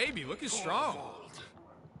 Ooh, baby, looking strong.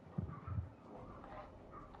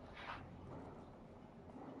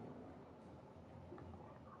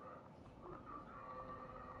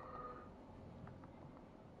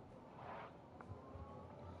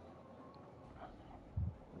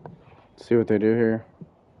 See what they do here.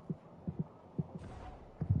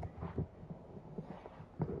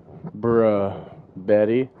 Bruh.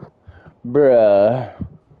 Betty. Bruh.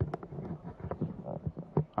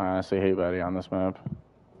 I honestly hate Betty on this map.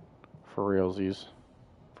 For realsies.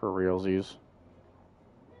 For realsies.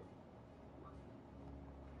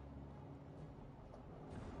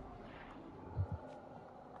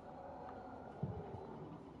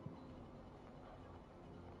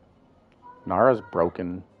 Nara's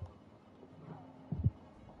broken.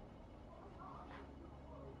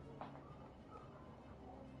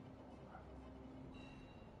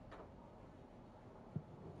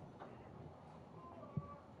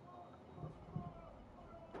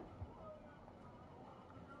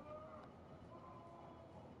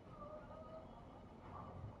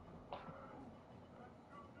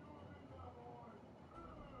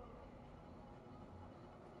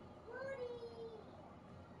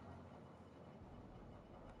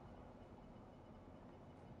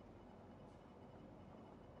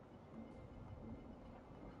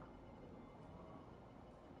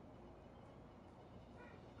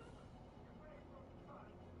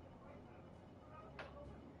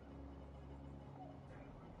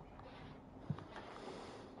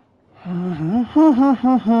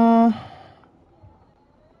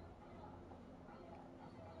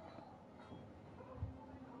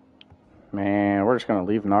 Man, we're just gonna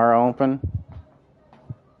leave Nara open.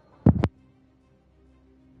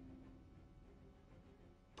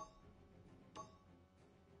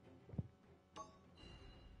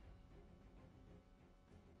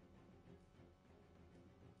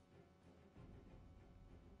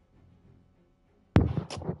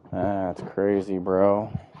 That's crazy,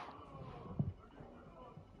 bro.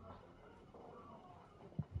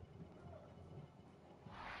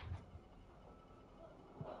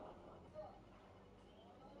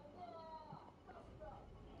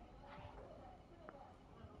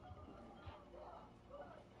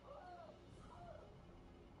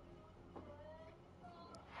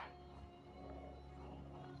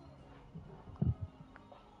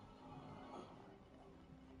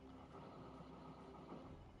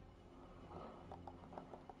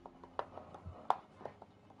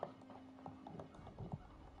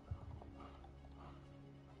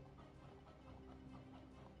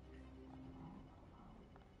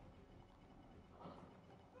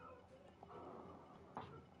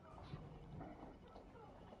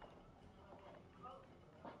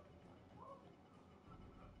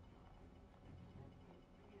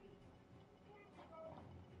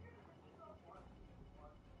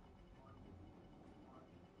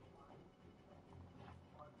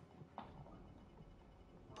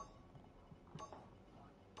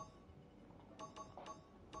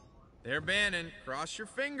 They're banning. Cross your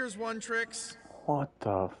fingers, One Tricks. What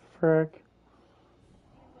the frick?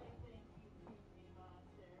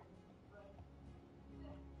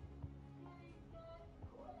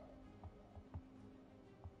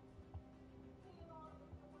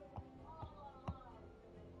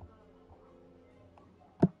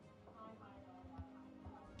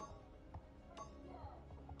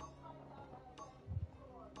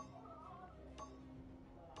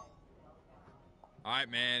 Alright,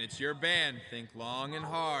 man, it's your band. Think long and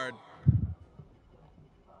hard.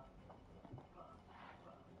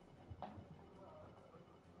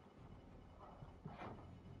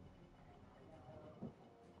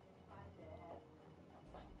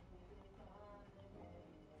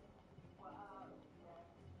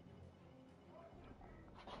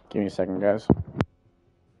 Give me a second, guys.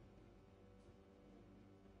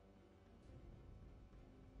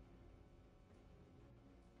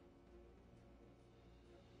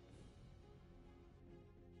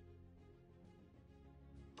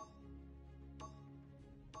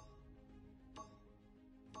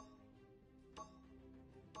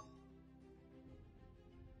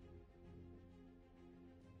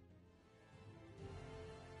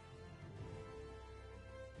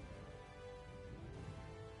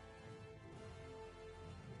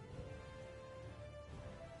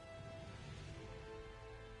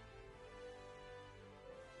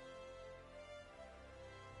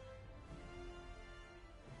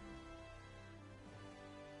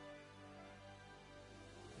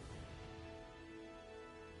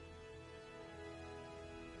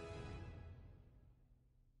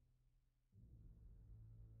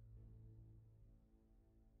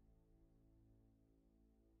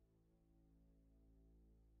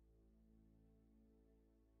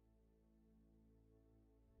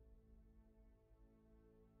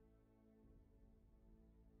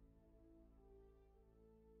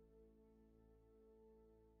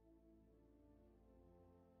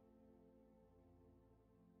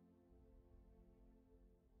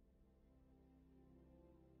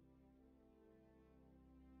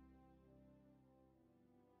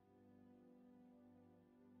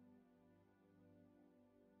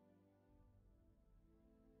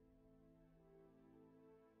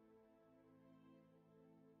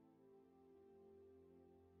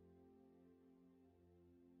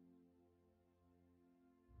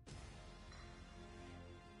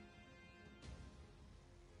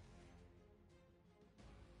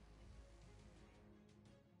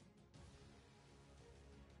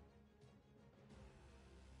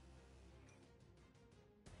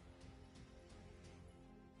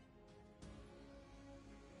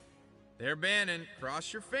 They're banning.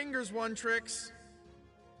 Cross your fingers, One Tricks.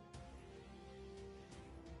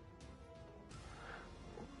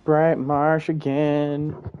 Bright Marsh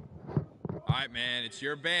again. Alright, man, it's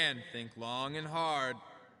your band. Think long and hard.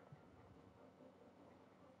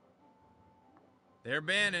 They're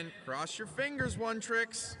banning. Cross your fingers, One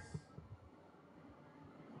Tricks.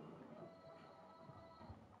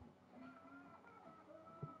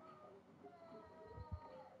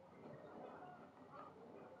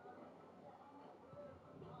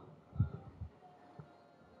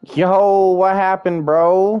 Yo, what happened,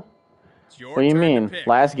 bro? It's your What do you turn mean? to pick.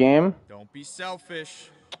 Last game? Don't be selfish.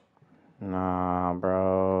 Nah,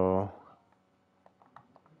 bro.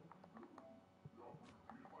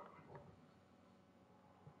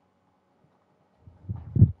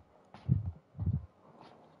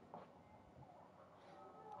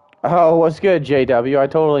 Oh, what's good, JW? I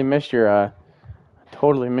totally missed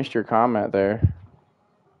your comment there.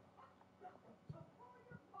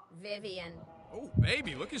 Vivian. Oh,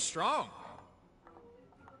 baby, looking strong.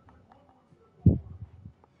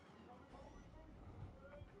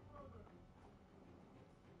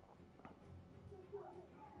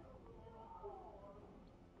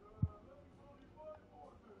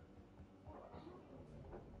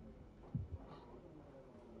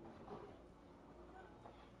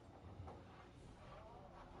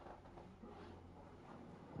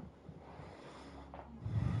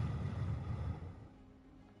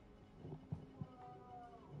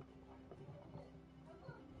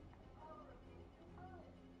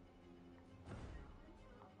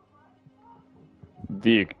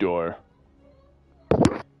 Victor.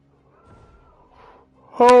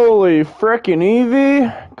 Holy frickin'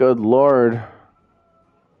 Eevee! Good lord.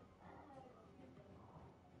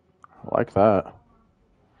 I like that.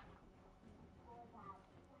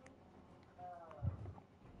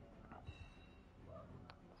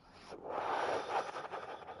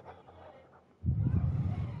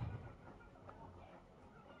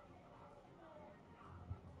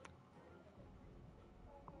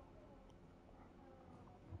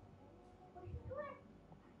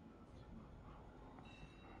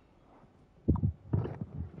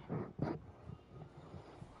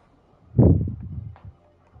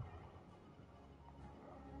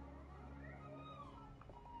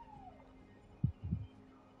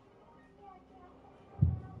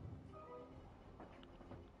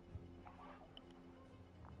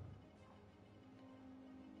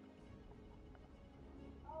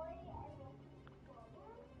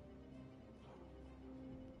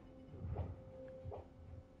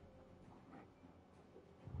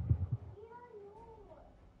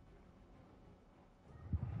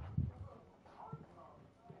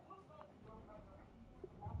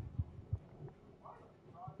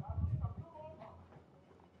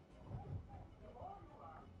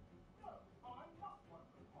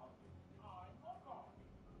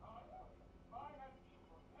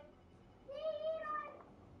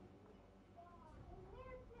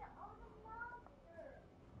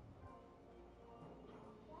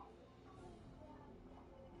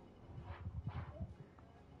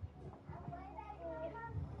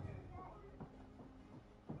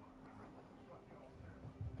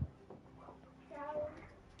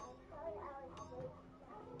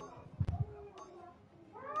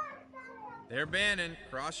 They're banning.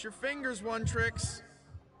 Cross your fingers, one tricks.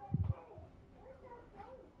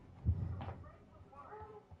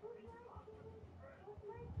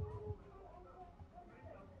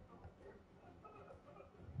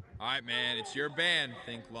 Alright, man, it's your ban.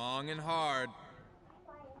 Think long and hard.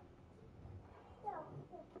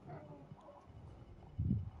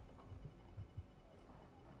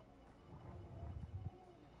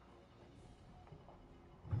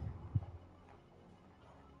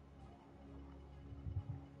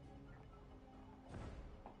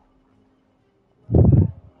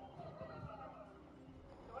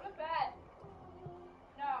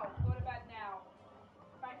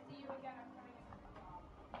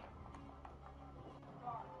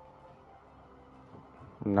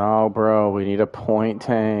 No, bro, we need a point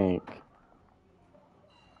tank.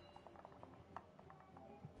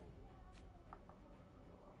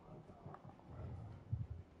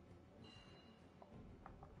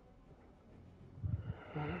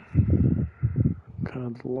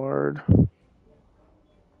 Good lord.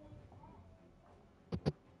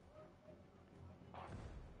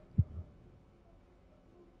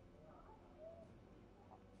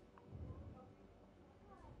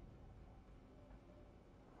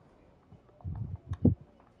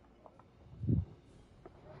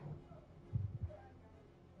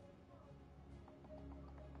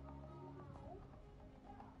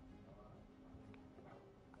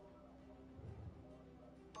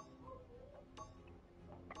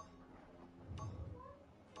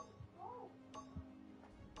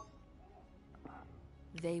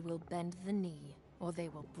 They will bend the knee, or they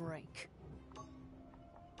will break.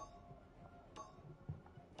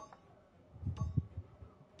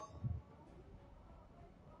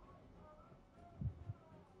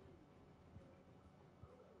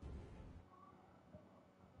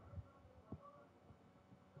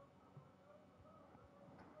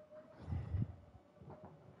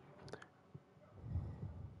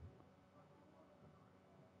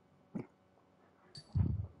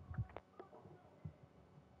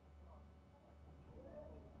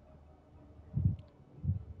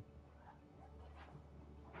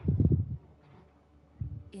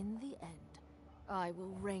 In the end, I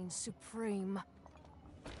will reign supreme.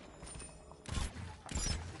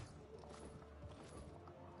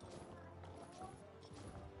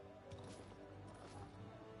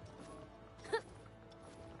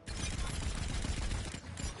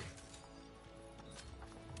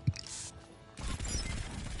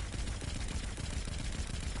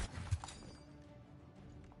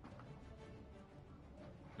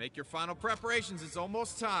 Make your final preparations, it's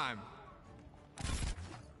almost time.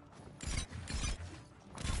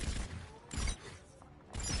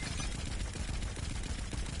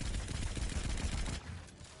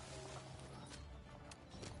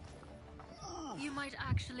 You might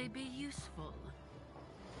actually be useful.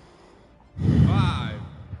 5,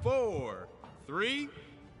 4, 3,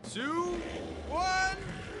 2, 1.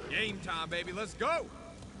 Game time, baby. Let's go.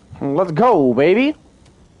 Let's go, baby.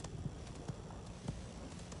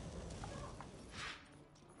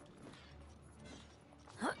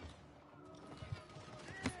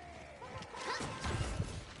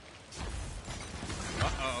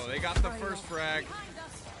 Uh-oh, they got the first frag.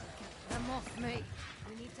 Them off me.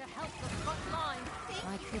 We need to help the front line.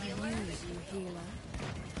 I could use you, healer.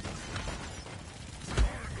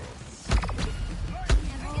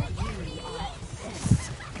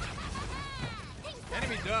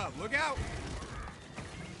 Enemy dub, look out.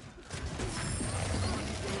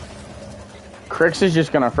 Crix is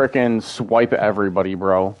just gonna frickin' swipe everybody,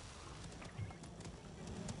 bro.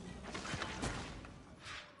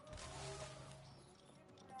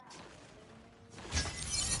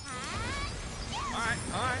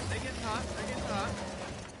 Alright, they getting hot, they're getting hot.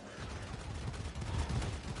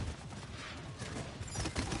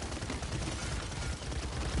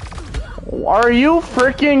 Are you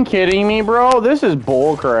freaking kidding me, bro? This is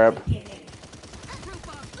bullcrap.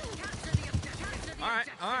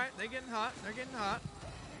 Alright, they getting hot, they're getting hot.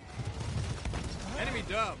 Enemy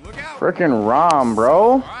dub, look out. Freaking Rom,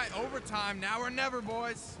 bro. Alright, overtime, now or never,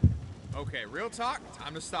 boys. Okay, real talk,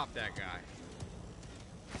 time to stop that guy.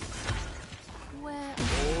 Where?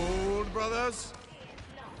 Hold, brothers.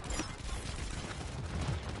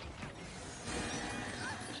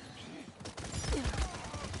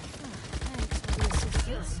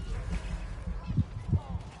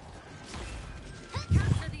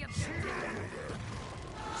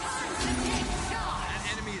 That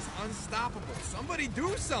enemy is unstoppable. Somebody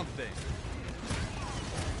do something.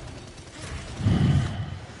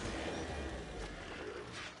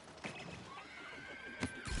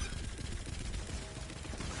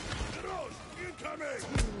 Too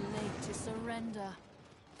late to surrender.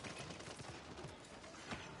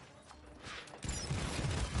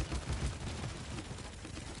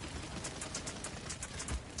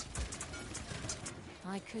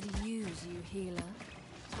 I could use you, healer.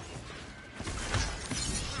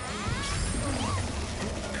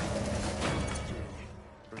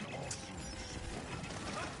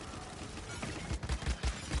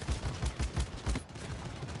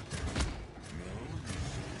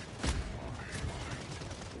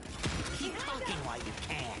 Keep talking while you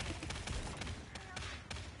can.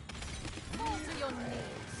 Fall to your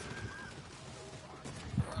knees.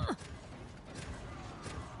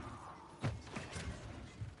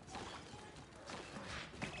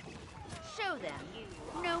 Show them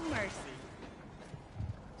no mercy.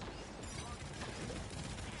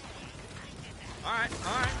 Alright,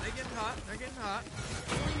 they're getting hot, they're getting hot.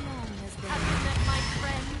 Have you met my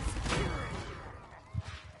friends?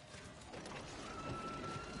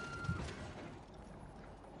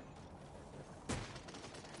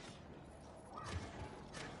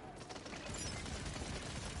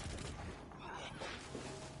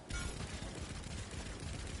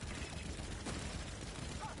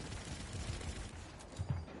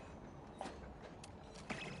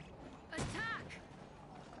 Attack!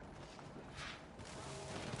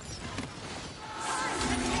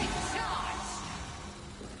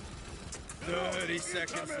 30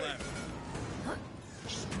 seconds left.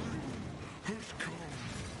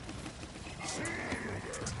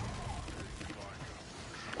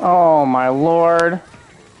 Oh my lord.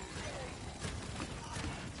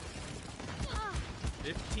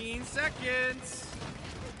 15 seconds.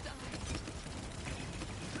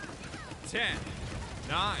 10,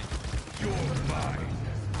 9. You're mine.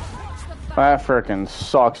 That frickin'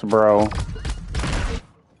 sucks, bro.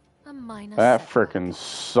 A minor That setback. frickin'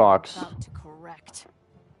 sucks. About to correct.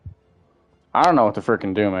 I don't know what to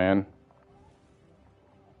frickin' do, man.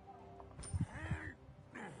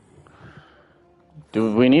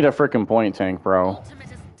 Dude, we need a frickin' point tank, bro. Ultimate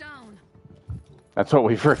is down. That's what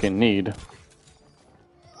we frickin' need.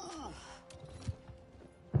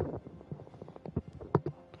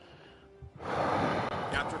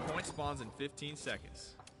 Capture point spawns in 15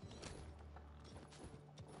 seconds.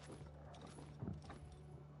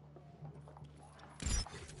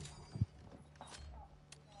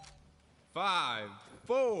 Five,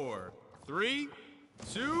 4, 3,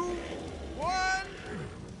 2, 1.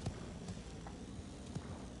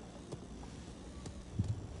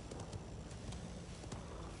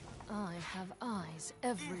 I have eyes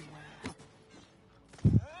everywhere.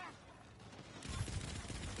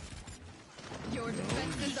 Your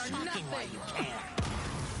defenses are Talking while nothing. you can.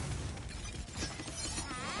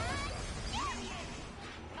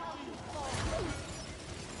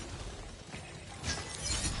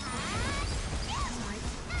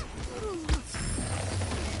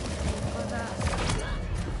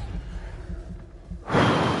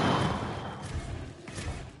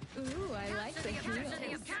 Ooh, I like the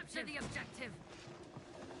capture the objective.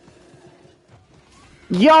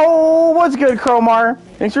 Yo, what's good, Cromar?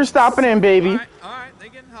 Thanks for stopping in, baby. Alright, they're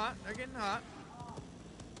getting hot, they're getting hot.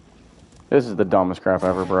 This is the dumbest crap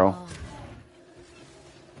ever, bro.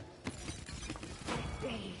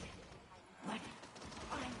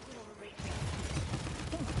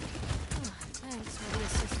 Thanks for the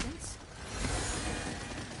assistance.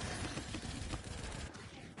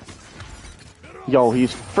 Yo,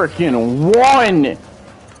 he's freaking won!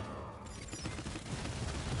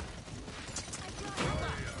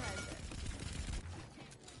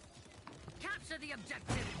 Capture the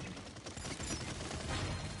objective.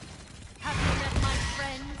 Have you met my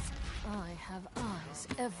friends? I have eyes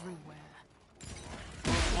everywhere.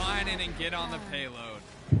 Line in and get on the payload.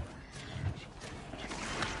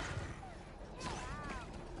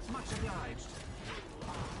 Much obliged.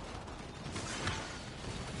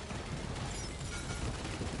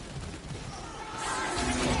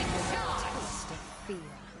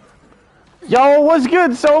 Yo, what's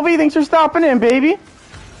good, Sophie? Thanks for stopping in, baby.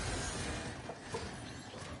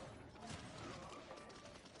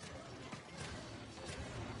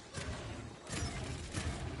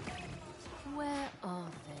 Where are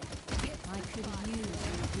they? I could use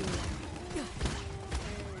you here.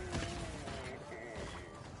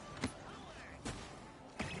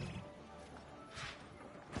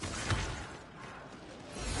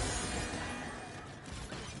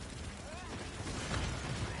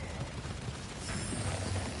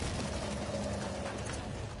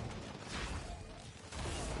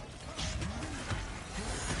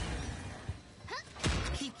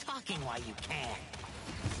 Keep talking while you can.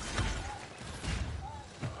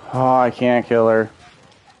 Oh, I can't kill her.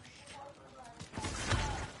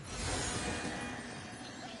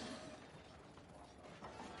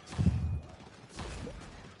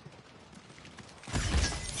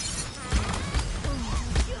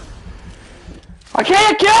 I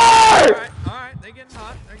can't kill her! Alright, they're getting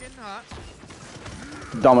hot. They're getting hot.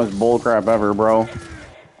 Dumbest bullcrap ever, bro.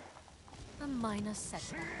 A minor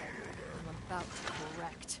setback. I'm about to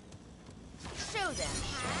correct. Show them.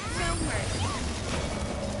 No mercy.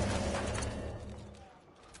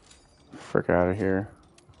 Frick out of here.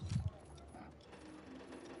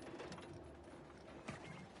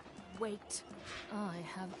 Wait. I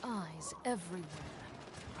have eyes everywhere.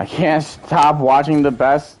 I can't stop watching the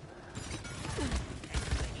best.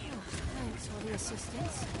 Thanks for the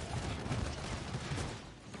assistance.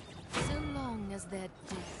 So long as they're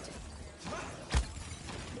dead.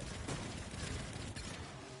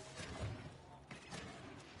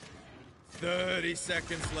 30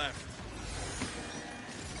 seconds left.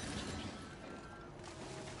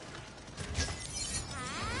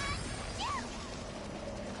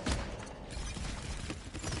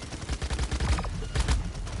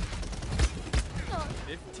 No.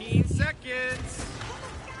 15 seconds.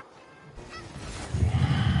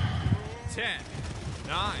 10,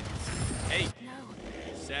 9, 8,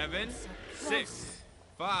 7, 6,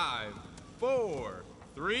 5, 4,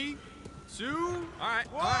 3, 2. Alright,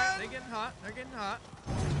 they're getting hot. They're getting hot.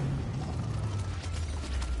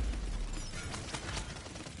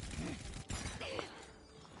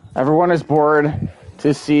 Everyone is bored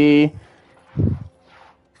to see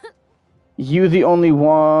you the only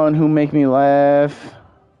one who make me laugh.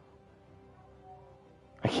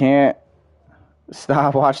 I can't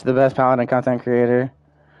stop watching the best Paladin content creator.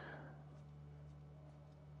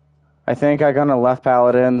 I think I gonna left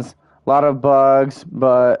Paladins. A lot of bugs,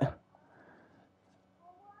 but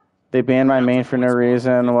they banned my main for no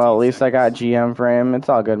reason. Well, at least I got GM frame. It's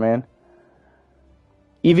all good, man.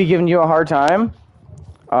 Eevee giving you a hard time?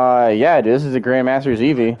 Yeah, dude, this is a Grandmaster's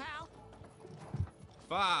Eevee.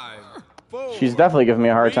 5, 4. She's definitely giving me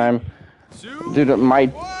a hard time. 2,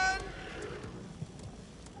 Dude,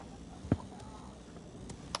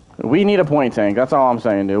 we need a point tank. That's all I'm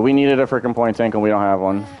saying, dude. We needed a freaking point tank and we don't have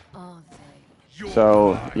one.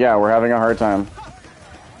 So, yeah, we're having a hard time.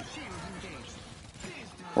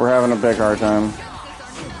 We're having a big hard time.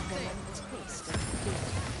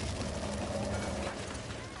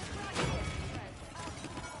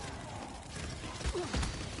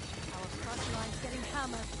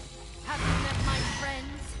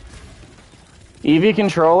 Eevee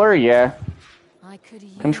controller? Yeah.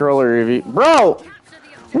 Controller Eevee. Bro!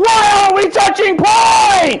 Why are we touching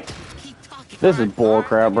point?! This is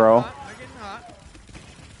bullcrap, bro.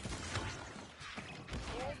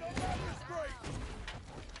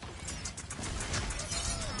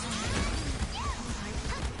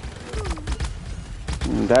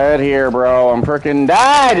 I'm dead here, bro. I'm freaking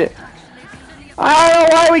dead! I don't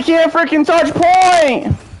know why we can't freaking touch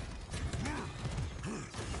point!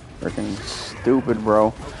 Freaking stupid,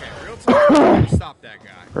 bro. Stop that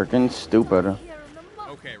guy. Freaking stupid.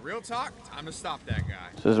 Okay, real talk. Time to stop that guy.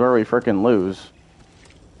 This is where we freaking lose.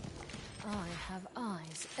 I have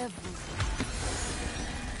eyes everywhere.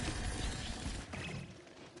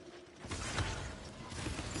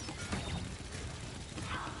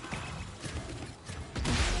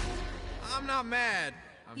 I'm not mad.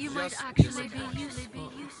 You might just actually be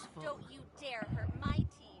useful. Don't you dare hurt my team.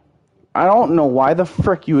 I don't know why the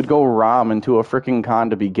frick you would go ROM into a freaking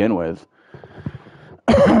con to begin with.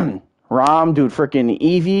 ROM, dude, freaking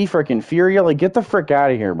Eevee, freaking Furia, like, get the frick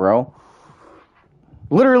out of here, bro.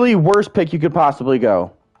 Literally worst pick you could possibly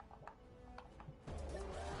go.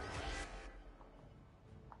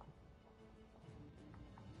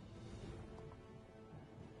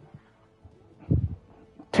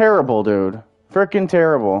 Terrible, dude. Freaking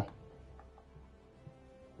terrible.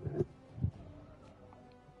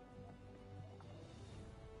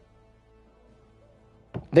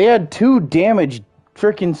 They had 2 damaged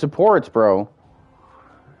freaking supports, bro.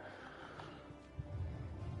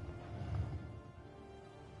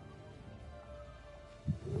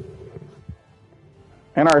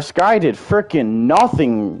 And our Sky did freaking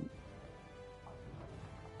nothing.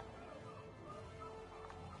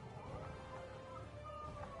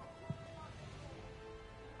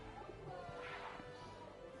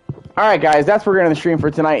 Alright guys, that's what we're going to stream for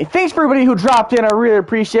tonight. Thanks for everybody who dropped in. I really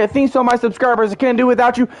appreciate it. Thanks to all my subscribers. I couldn't do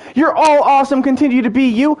without you. You're all awesome. Continue to be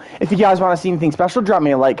you. If you guys want to see anything special, drop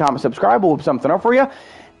me a like, comment, subscribe. We'll whip something up for you.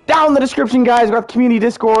 Down in the description, guys, we got the community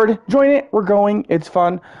Discord. Join it. We're going. It's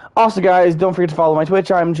fun. Also, guys, don't forget to follow my Twitch.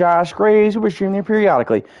 I'm Josh Graves. We're streaming there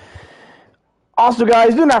periodically. Also,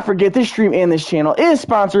 guys, do not forget this stream and this channel is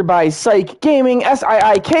sponsored by Psych Gaming,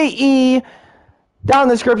 SIIKE. Down in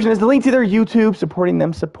the description is the link to their YouTube. Supporting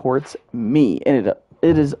them supports me, and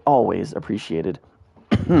it is always appreciated.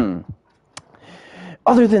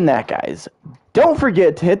 Other than that, guys, Don't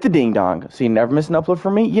forget to hit the ding dong so you never miss an upload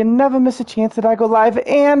from me. You never miss a chance that I go live.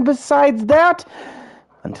 And besides that,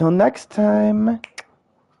 until next time,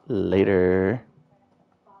 later.